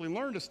progressively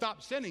learn to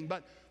stop sinning.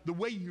 But the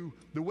way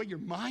your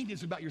mind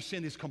is about your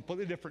sin is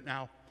completely different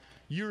now.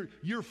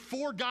 You're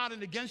for God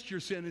and against your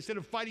sin instead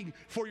of fighting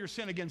for your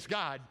sin against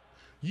God.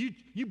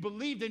 You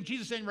believed in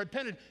Jesus and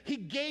repented. He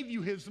gave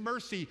you his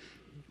mercy.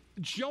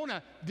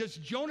 Does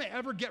Jonah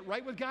ever get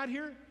right with God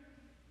here?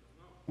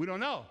 We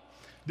don't know.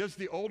 Does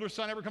the older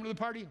son ever come to the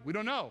party? We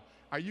don't know.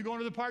 Are you going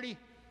to the party?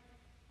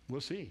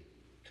 We'll see.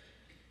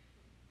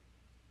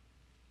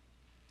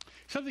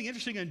 Something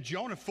interesting in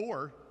Jonah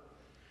 4,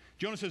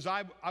 Jonah says,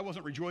 I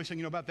wasn't rejoicing.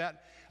 You know about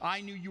that?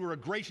 I knew you were a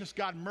gracious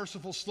God,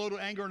 merciful, slow to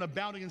anger, and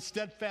abounding in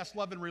steadfast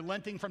love and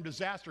relenting from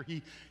disaster.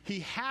 He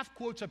half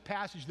quotes a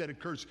passage that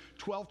occurs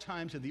 12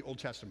 times in the Old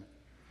Testament.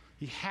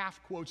 He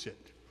half quotes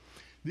it.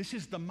 This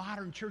is the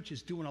modern church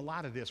is doing a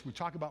lot of this. We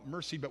talk about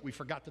mercy, but we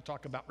forgot to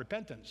talk about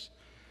repentance.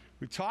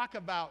 We talk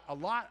a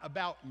lot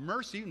about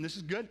mercy, and this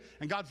is good,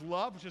 and God's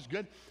love, which is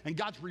good, and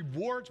God's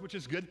rewards, which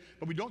is good,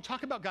 but we don't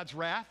talk about God's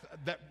wrath,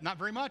 not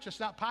very much. It's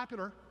not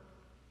popular.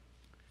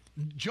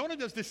 Jonah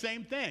does the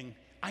same thing.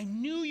 I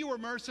knew you were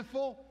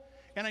merciful,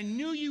 and I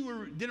knew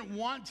you didn't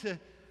want to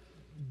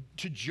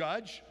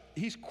judge.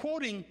 He's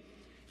quoting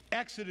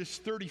Exodus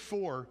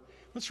 34,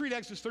 Let's read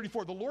Exodus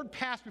 34. The Lord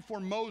passed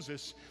before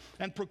Moses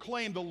and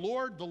proclaimed, the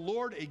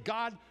Lord, a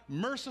God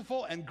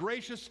merciful and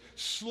gracious,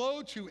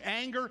 slow to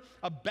anger,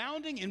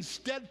 abounding in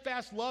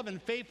steadfast love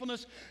and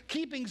faithfulness,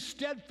 keeping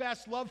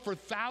steadfast love for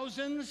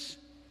thousands,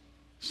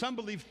 some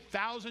believe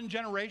 1,000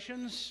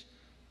 generations,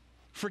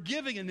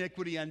 forgiving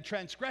iniquity and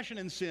transgression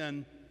and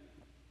sin,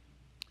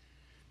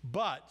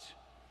 but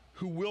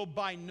who will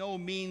by no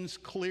means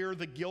clear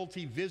the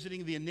guilty,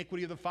 visiting the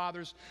iniquity of the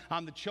fathers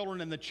on the children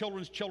and the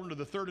children's children to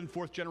the third and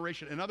fourth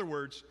generation. In other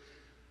words,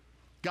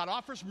 God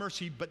offers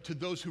mercy, but to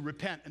those who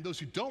repent. And those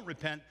who don't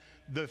repent,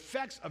 the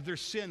effects of their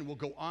sin will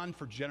go on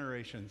for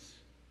generations.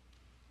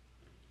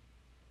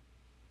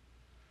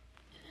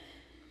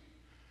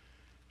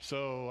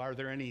 So, are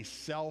there any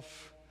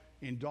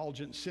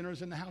self-indulgent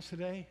sinners in the house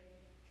today?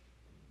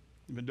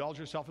 You've indulged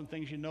yourself in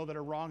things you know that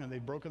are wrong and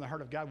they've broken the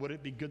heart of God. Would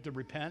it be good to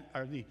repent?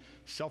 Are the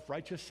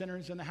self-righteous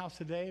sinners in the house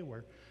today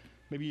where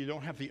maybe you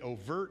don't have the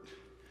overt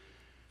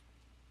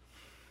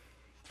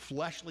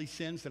fleshly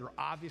sins that are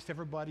obvious to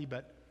everybody,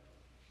 but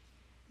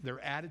they're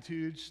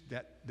attitudes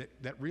that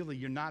really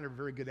you're not a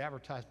very good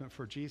advertisement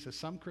for Jesus?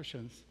 Some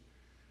Christians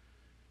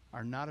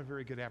are not a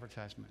very good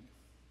advertisement.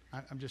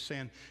 I'm just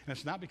saying, and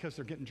it's not because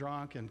they're getting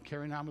drunk and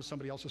carrying on with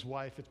somebody else's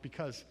wife. It's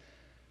because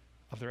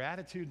of their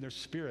attitude and their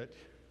spirit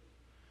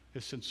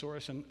is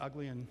censorious and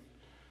ugly and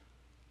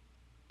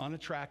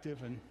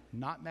unattractive and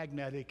not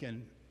magnetic,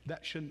 and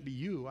that shouldn't be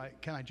you.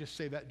 Can I just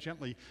say that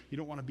gently? You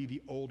don't want to be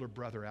the older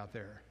brother out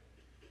there.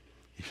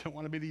 You don't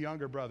want to be the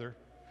younger brother.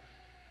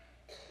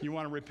 You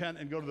want to repent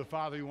and go to the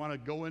Father. You want to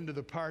go into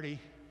the party.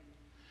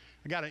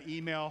 I got an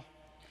email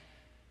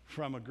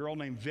from a girl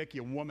named Vicky,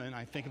 a woman.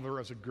 I think of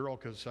her as a girl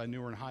because I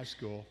knew her in high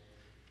school,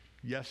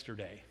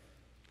 yesterday.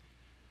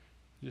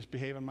 Just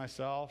behaving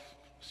myself,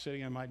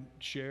 sitting in my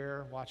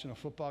chair, watching a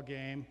football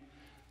game,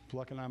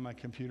 looking on my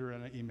computer,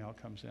 and an email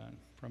comes in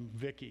from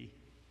Vicky,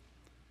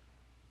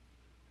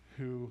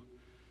 who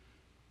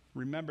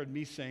remembered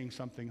me saying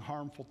something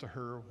harmful to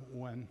her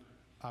when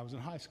I was in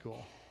high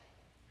school.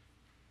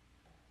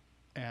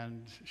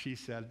 And she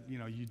said,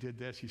 you did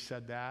this, you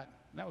said that.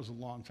 And that was a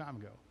long time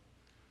ago.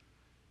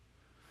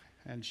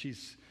 And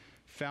she's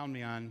found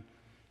me on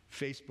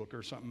Facebook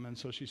or something, and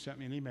so she sent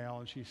me an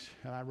email,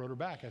 and I wrote her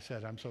back. I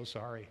said, I'm so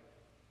sorry.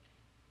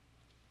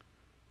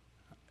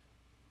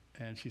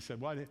 And she said,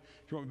 why did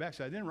you wrote me back? I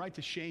said, I didn't write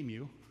to shame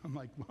you. I'm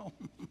like, well,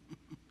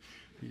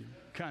 you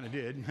kind of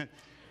did.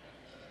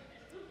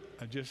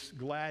 I'm just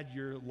glad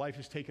your life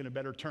has taken a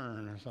better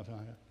turn or something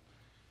like that.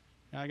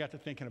 And I got to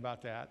thinking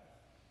about that.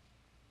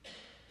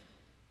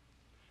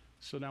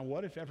 So now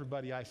what if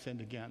everybody I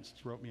sinned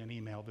against wrote me an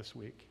email this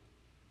week,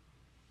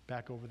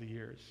 back over the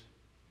years?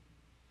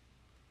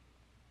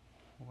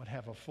 I would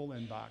have a full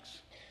inbox.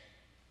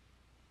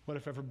 What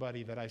if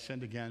everybody that I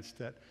sinned against,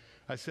 that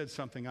I said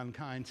something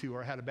unkind to,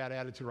 or had a bad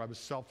attitude, or I was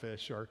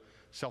selfish or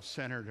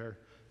self-centered, or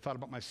thought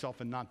about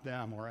myself and not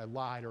them, or I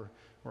lied, or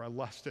I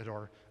lusted,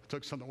 or I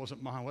took something that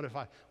wasn't mine? What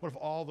if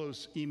all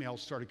those emails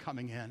started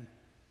coming in?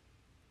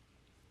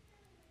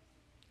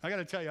 I got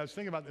to tell you, I was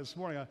thinking about this this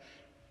morning.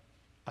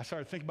 I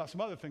started thinking about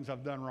some other things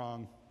I've done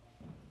wrong.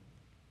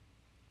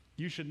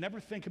 You should never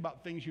think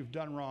about things you've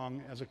done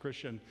wrong as a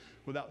Christian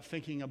without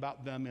thinking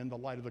about them in the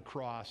light of the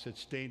cross.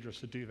 It's dangerous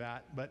to do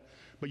that, but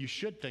you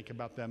should think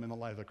about them in the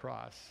light of the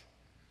cross.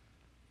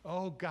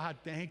 Oh, God,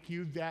 thank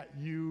you that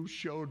you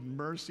showed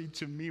mercy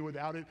to me.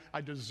 Without it,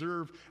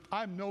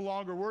 I'm no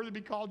longer worthy to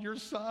be called your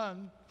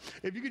son.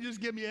 If you could just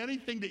give me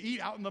anything to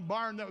eat out in the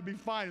barn, that would be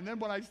fine. And then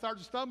when I start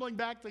stumbling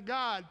back to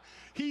God,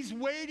 he's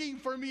waiting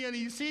for me, and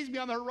he sees me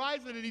on the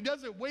horizon, and he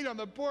doesn't wait on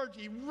the porch.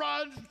 He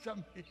runs to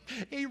me.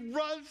 He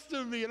runs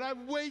to me, and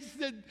I've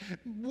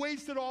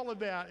wasted all of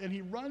that, and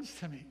he runs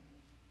to me.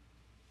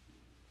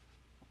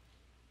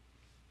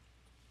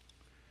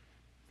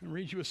 I'm going to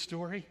read you a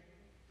story.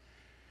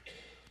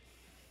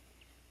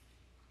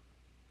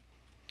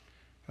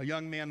 A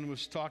young man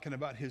was talking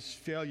about his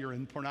failure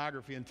in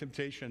pornography and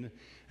temptation,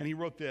 and he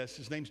wrote this.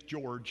 His name's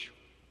George.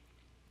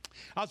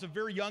 I was a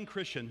very young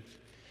Christian,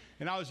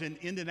 and I was in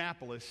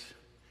Indianapolis,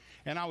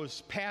 and I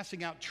was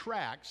passing out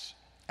tracts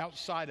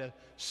outside a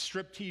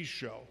striptease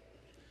show.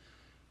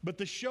 But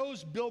the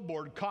show's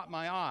billboard caught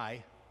my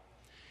eye,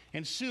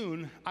 and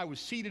soon I was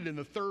seated in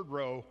the third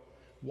row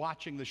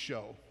watching the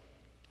show.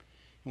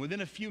 And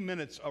within a few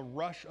minutes, a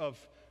rush of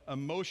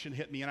emotion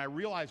hit me, and I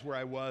realized where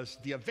I was.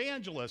 The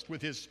evangelist,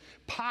 with his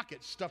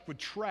pockets stuffed with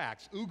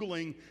tracts,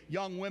 oogling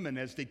young women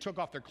as they took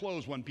off their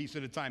clothes one piece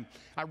at a time.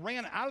 I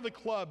ran out of the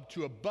club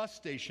to a bus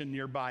station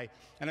nearby,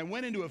 and I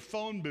went into a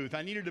phone booth.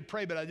 I needed to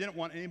pray, but I didn't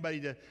want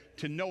anybody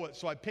to know it,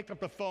 so I picked up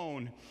the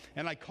phone,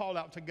 and I called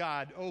out to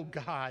God. Oh,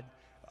 God,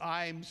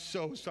 I'm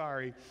so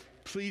sorry.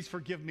 Please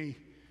forgive me.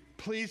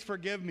 Please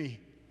forgive me.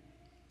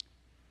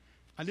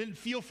 I didn't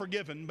feel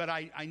forgiven, but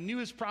I knew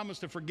his promise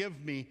to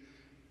forgive me.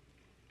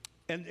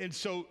 And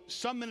so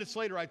some minutes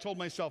later, I told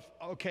myself,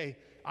 okay,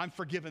 I'm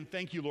forgiven.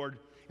 Thank you, Lord.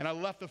 And I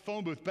left the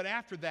phone booth. But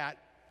after that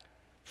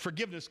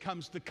forgiveness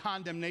comes the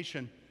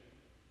condemnation.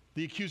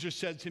 The accuser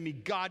said to me,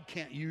 God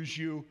can't use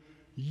you.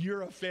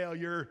 You're a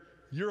failure.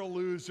 You're a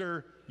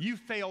loser. You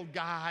failed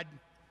God.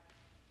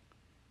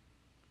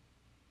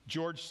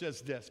 George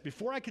says this: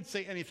 before I could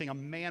say anything, a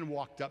man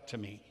walked up to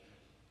me.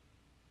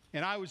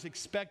 And I was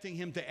expecting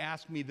him to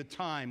ask me the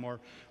time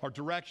or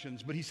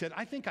directions, but he said,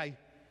 I think I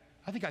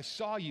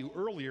saw you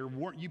earlier.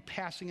 Weren't you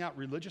passing out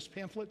religious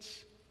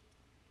pamphlets?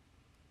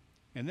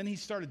 And then he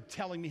started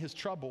telling me his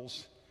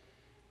troubles.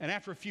 And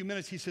after a few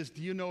minutes, he says,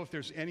 do you know if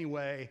there's any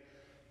way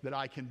that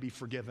I can be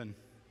forgiven?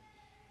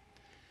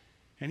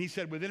 And he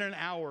said, within an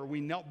hour, we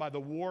knelt by the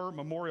war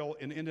memorial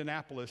in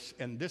Indianapolis,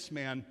 and this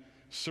man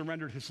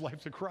surrendered his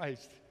life to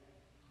Christ.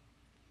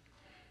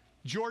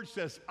 George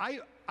says, I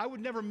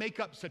would never make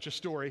up such a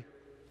story.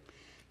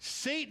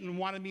 Satan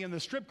wanted me in the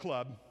strip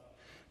club,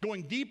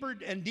 going deeper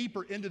and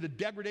deeper into the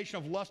degradation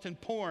of lust and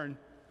porn.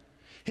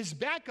 His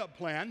backup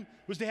plan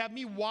was to have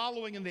me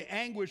wallowing in the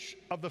anguish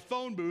of the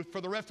phone booth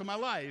for the rest of my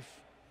life.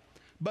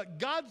 But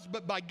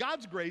by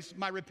God's grace,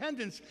 my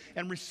repentance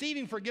and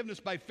receiving forgiveness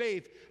by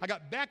faith, I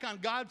got back on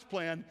God's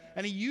plan,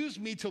 and he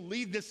used me to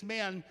lead this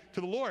man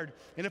to the Lord.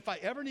 And if I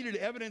ever needed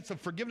evidence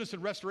of forgiveness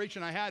and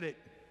restoration, I had it.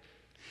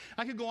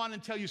 I could go on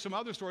and tell you some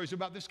other stories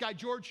about this guy,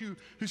 George, who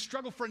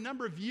struggled for a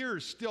number of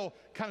years, still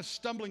kind of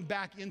stumbling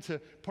back into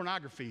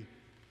pornography.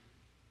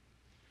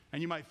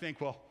 And you might think,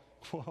 well,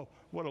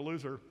 what a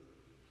loser.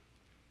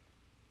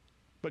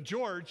 But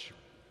George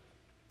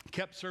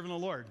kept serving the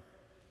Lord,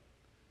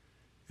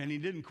 and he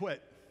didn't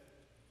quit.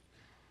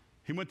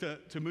 He went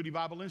to Moody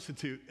Bible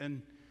Institute,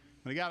 and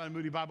when he got out of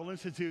Moody Bible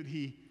Institute,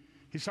 he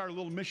started a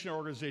little mission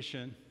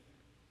organization.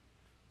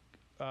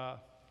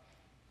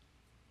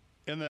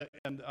 In the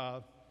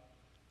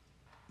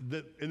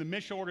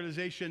mission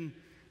organization,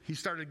 he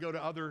started to go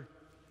to other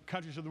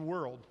countries of the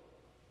world.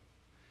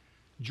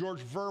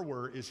 George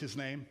Verwer is his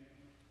name.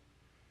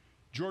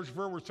 George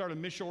Verwer started a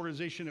mission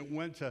organization that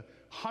went to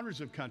hundreds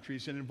of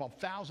countries and involved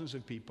thousands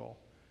of people,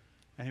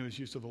 and he was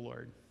used to the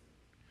Lord.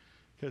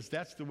 Because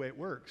that's the way it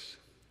works.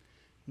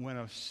 When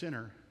a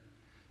sinner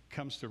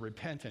comes to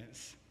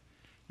repentance,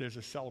 there's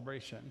a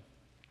celebration.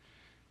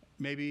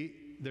 Maybe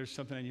there's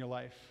something in your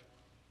life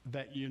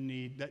that you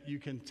need, that you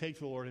can take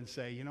to the Lord and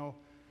say, you know,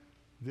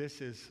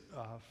 this is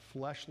a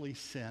fleshly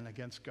sin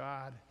against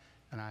God,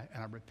 and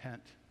I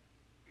repent.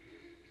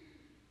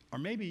 Or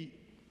maybe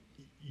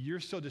you're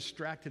so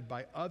distracted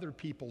by other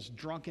people's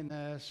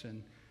drunkenness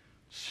and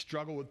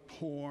struggle with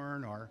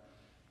porn, or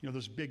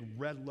those big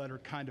red letter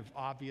kind of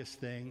obvious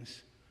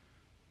things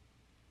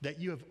that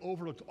you have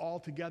overlooked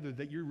altogether,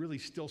 that you're really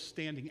still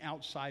standing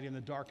outside in the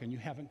dark and you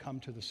haven't come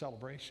to the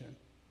celebration.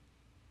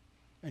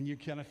 And you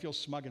kind of feel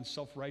smug and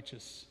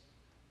self-righteous.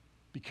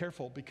 Be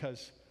careful,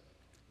 because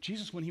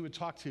Jesus, when he would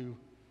talk to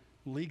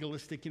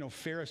legalistic,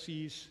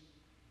 Pharisees,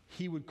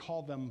 he would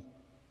call them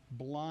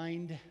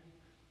blind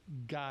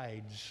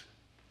guides.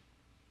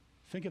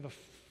 Think of the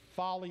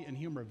folly and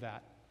humor of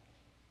that.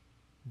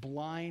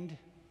 Blind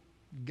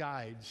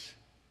guides.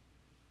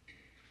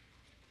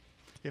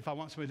 If I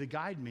want somebody to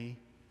guide me,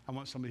 I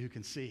want somebody who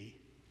can see,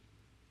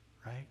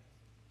 right?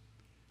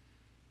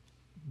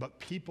 But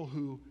people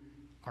who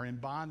are in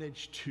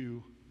bondage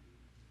to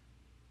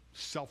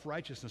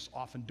self-righteousness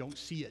often don't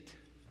see it.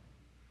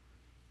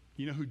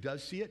 You know who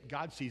does see it?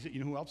 God sees it. You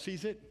know who else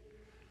sees it?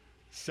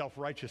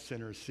 Self-righteous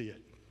sinners see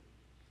it.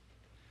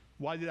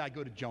 Why did I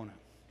go to Jonah?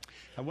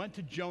 I went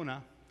to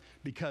Jonah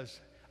because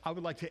I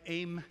would like to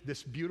aim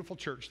this beautiful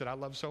church that I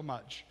love so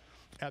much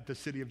at the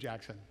city of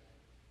Jackson.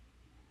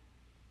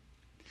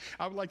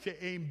 I would like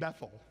to aim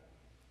Bethel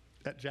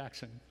at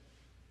Jackson.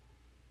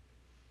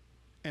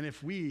 And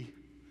if we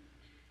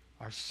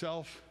are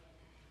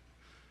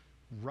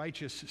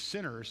self-righteous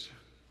sinners,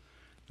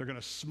 they're going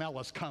to smell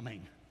us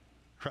coming,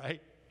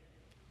 right?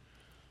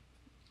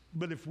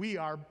 But if we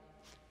are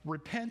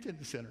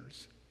repentant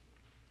sinners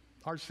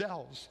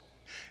ourselves,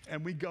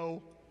 and we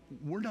go,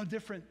 we're no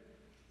different.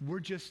 We're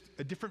just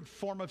a different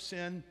form of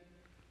sin,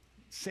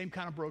 same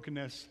kind of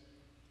brokenness.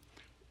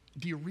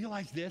 Do you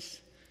realize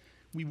this?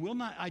 We will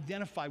not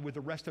identify with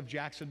the rest of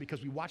Jackson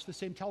because we watch the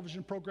same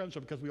television programs,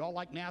 or because we all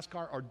like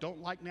NASCAR or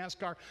don't like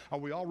NASCAR, or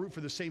we all root for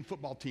the same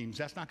football teams.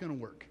 That's not going to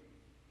work.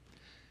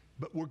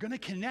 But we're going to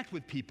connect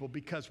with people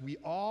because we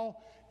will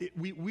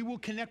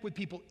connect with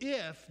people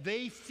if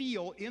they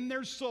feel in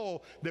their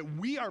soul that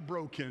we are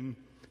broken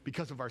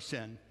because of our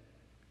sin.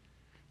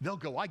 They'll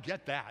go, I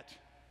get that.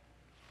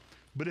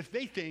 But if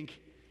they think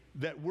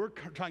that we're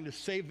trying to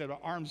save them at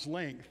arm's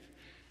length,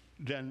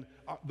 then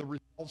the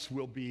results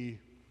will be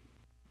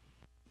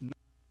not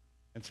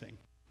convincing.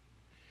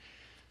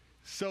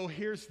 So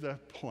here's the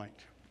point.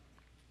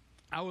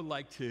 I would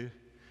like to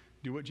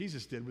do what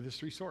Jesus did with his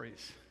three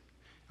stories.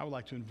 I would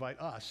like to invite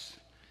us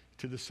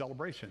to the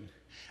celebration.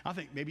 I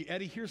think maybe,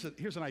 Eddie, here's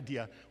an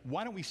idea.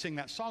 Why don't we sing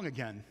that song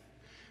again?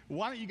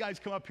 Why don't you guys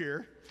come up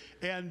here,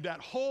 and that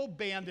whole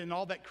band and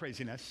all that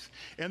craziness.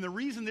 And the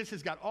reason this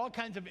has got all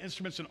kinds of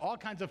instruments and all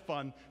kinds of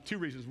fun, two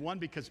reasons. One,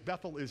 because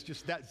Bethel is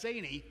just that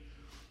zany.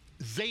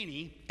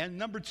 zany, and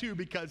number 2,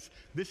 because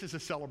this is a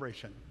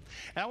celebration.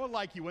 And I would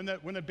like you, when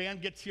the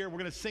band gets here, we're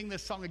going to sing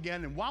this song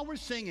again. And while we're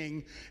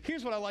singing,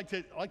 here's what I like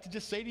to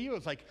just say to you.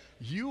 It's like,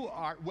 you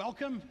are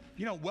welcome,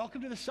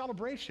 welcome to the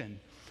celebration.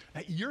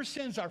 Your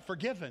sins are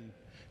forgiven.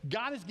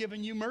 God has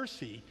given you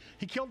mercy.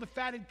 He killed the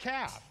fatted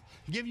calf.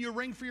 He gave you a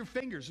ring for your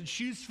fingers and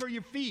shoes for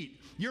your feet.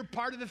 You're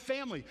part of the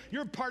family.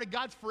 You're a part of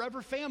God's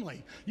forever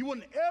family. You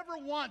wouldn't ever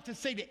want to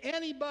say to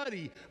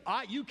anybody,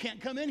 you can't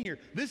come in here.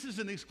 This is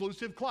an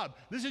exclusive club.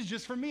 This is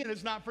just for me and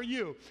it's not for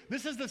you.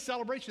 This is the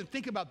celebration.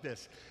 Think about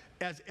this.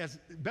 As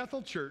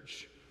Bethel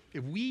Church,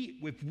 if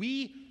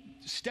we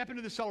step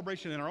into the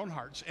celebration in our own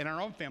hearts and our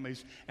own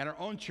families and our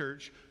own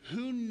church,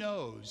 who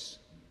knows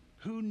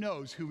who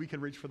we can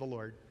reach for the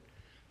Lord,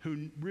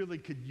 who really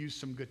could use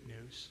some good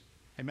news.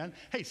 Amen?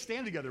 Hey,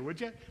 stand together, would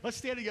you? Let's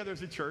stand together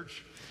as a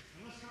church.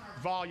 And let's turn our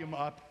volume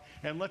up,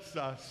 and let's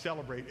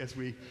celebrate as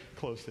we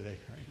close today.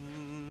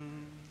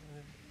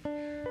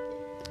 Right?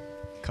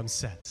 Come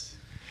set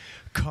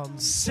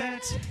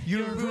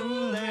your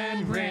rule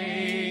and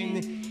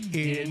reign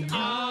in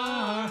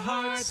our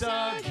hearts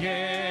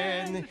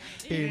again.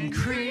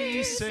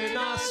 Increase in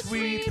us,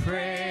 we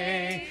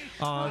pray.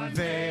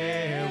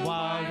 Unveil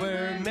while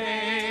we're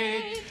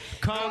made.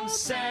 Come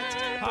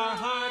set our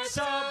hearts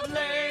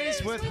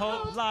ablaze with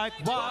hope like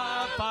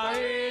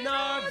wildfire in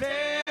our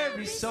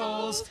very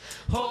souls.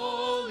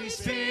 Holy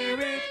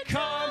Spirit,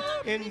 come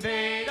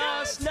invade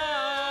us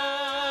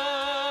now.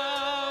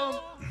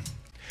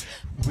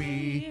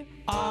 We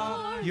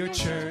are your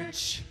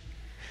church.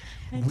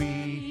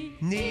 We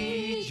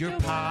need your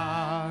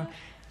power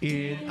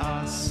in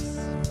us.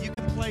 You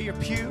can play your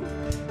pew.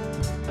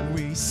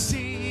 We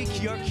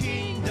seek your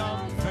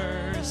kingdom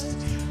first.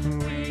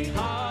 We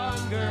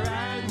hunger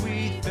and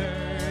we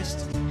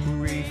thirst.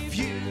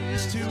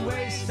 Refuse to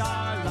waste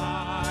our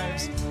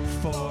lives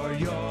for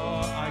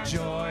our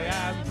joy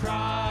and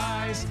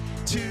prize.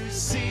 To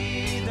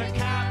see the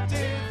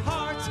captive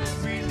hearts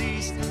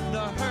released,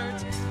 the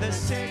hurt, the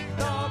sick,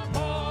 the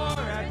poor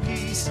at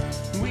peace.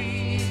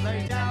 We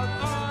lay down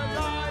our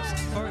lives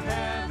for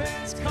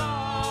heaven's cause.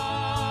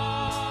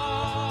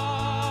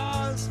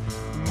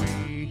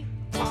 We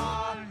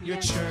are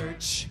your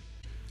church.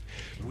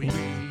 We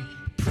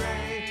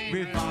pray,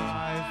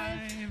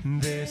 revive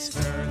this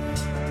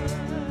earth.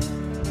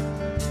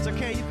 It's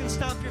okay, you can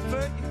stomp your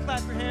foot, you can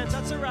clap your hands,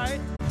 that's all right.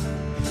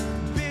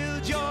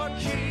 Build your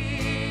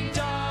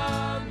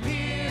kingdom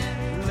here,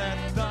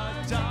 let the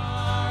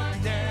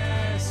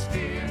darkness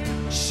fear.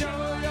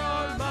 Show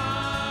your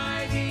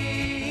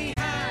mighty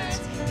hands,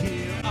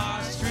 heal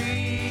our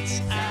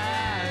streets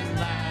and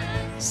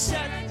land.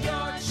 Set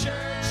your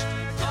church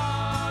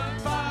on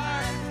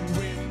fire,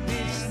 win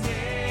this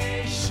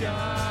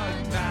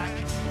nation back.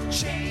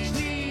 Change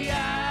the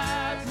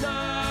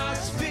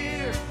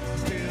atmosphere,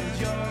 build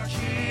your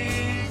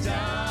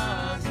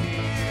kingdom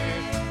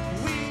here.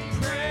 We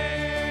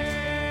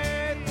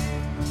pray.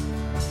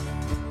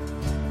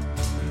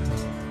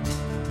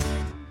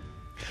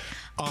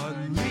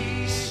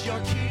 Unleash your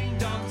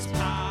kingdom's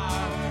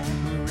power,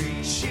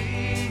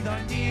 reaching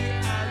the near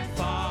and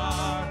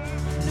far.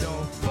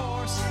 No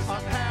force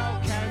of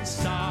hell can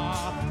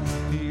stop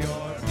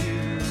your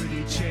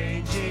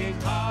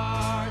beauty-changing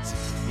heart.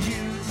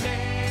 You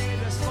made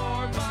us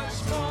for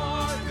much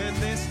more than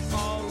this.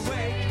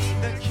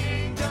 Awake the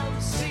kingdom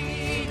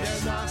seed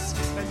in us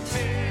and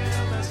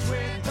fill us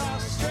with the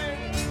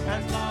strength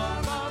and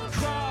love of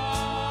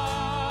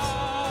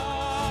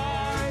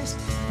Christ.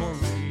 For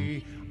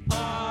we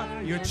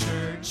are your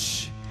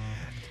church,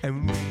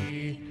 and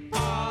we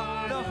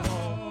are the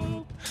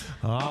hope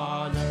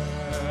on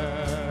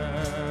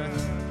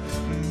earth.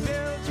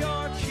 Build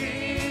your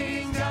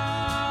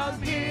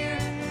kingdom here,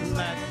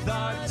 let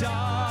the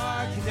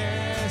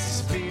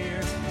darkness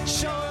fear.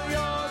 Show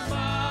your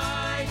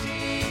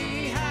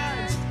mighty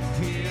hands,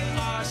 heal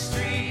our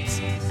streets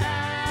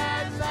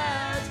and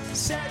land.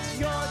 Set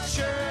your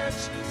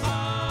church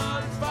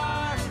on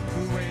fire,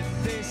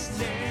 with this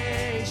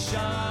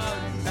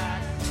nation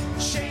back.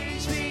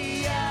 Change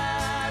the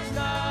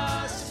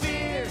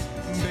atmosphere,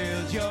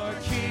 build your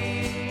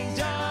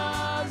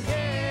kingdom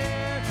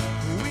here.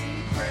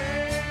 We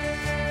pray.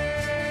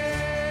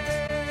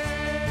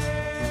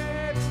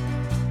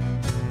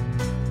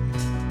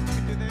 You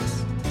can do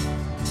this.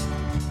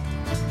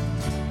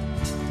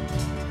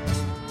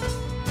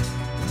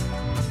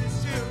 This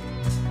too.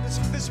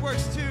 This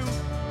works too.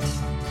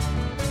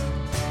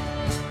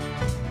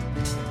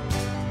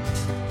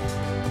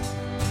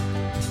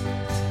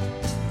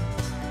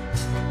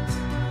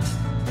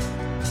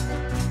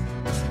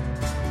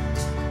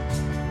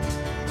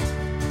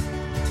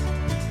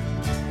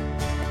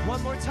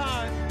 One more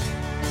time.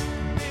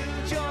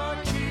 Build your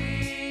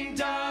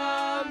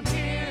kingdom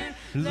here.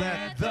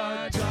 Let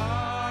the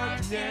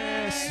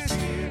darkness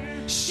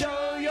fear.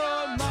 Show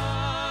your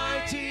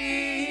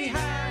mighty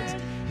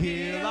hands.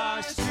 Heal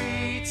our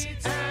streets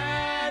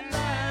and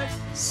land.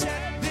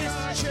 Set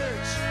this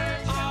church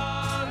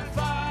on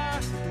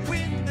fire.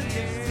 Win the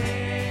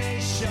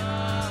nation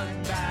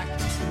back.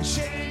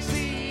 Change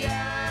the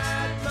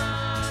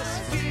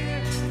atmosphere.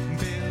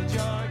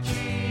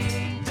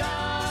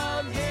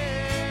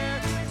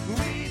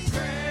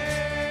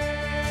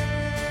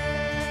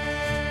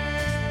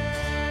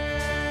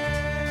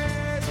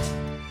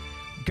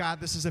 God,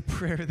 this is a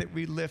prayer that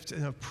we lift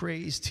in a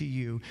praise to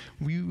you.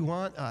 We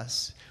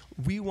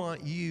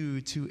want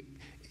you to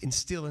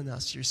instill in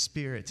us your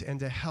Spirit and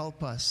to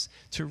help us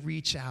to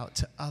reach out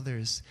to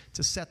others,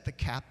 to set the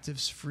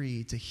captives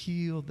free, to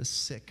heal the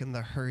sick and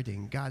the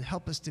hurting. God,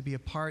 help us to be a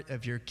part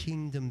of your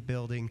kingdom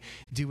building.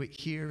 Do it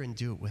here and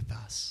do it with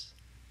us.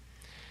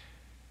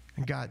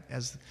 And God,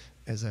 as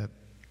a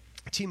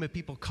team of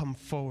people come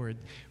forward,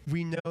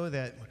 we know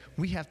that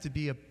we have to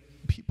be a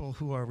people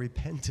who are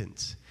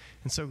repentant.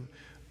 And so,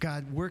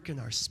 God, work in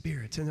our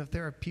spirits. And if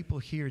there are people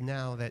here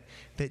now that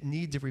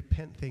need to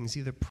repent things,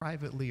 either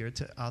privately or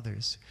to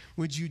others,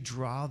 would you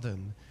draw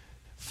them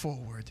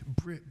forward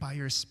by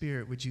your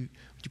Spirit? Would you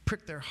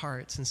prick their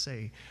hearts and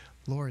say,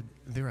 Lord,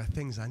 there are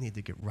things I need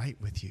to get right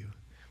with you.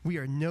 We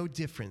are no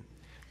different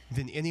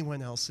than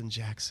anyone else in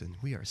Jackson.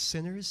 We are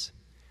sinners,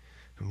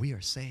 and we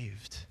are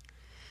saved.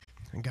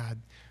 And God,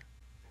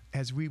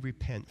 as we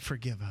repent,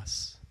 forgive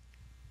us.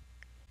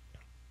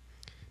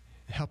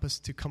 Help us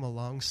to come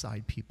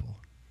alongside people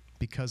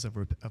because of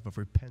a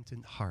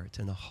repentant heart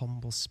and a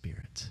humble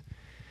spirit.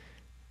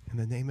 In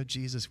the name of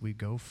Jesus, we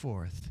go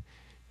forth,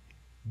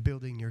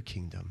 building your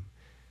kingdom.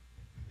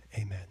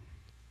 Amen.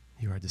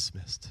 You are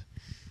dismissed.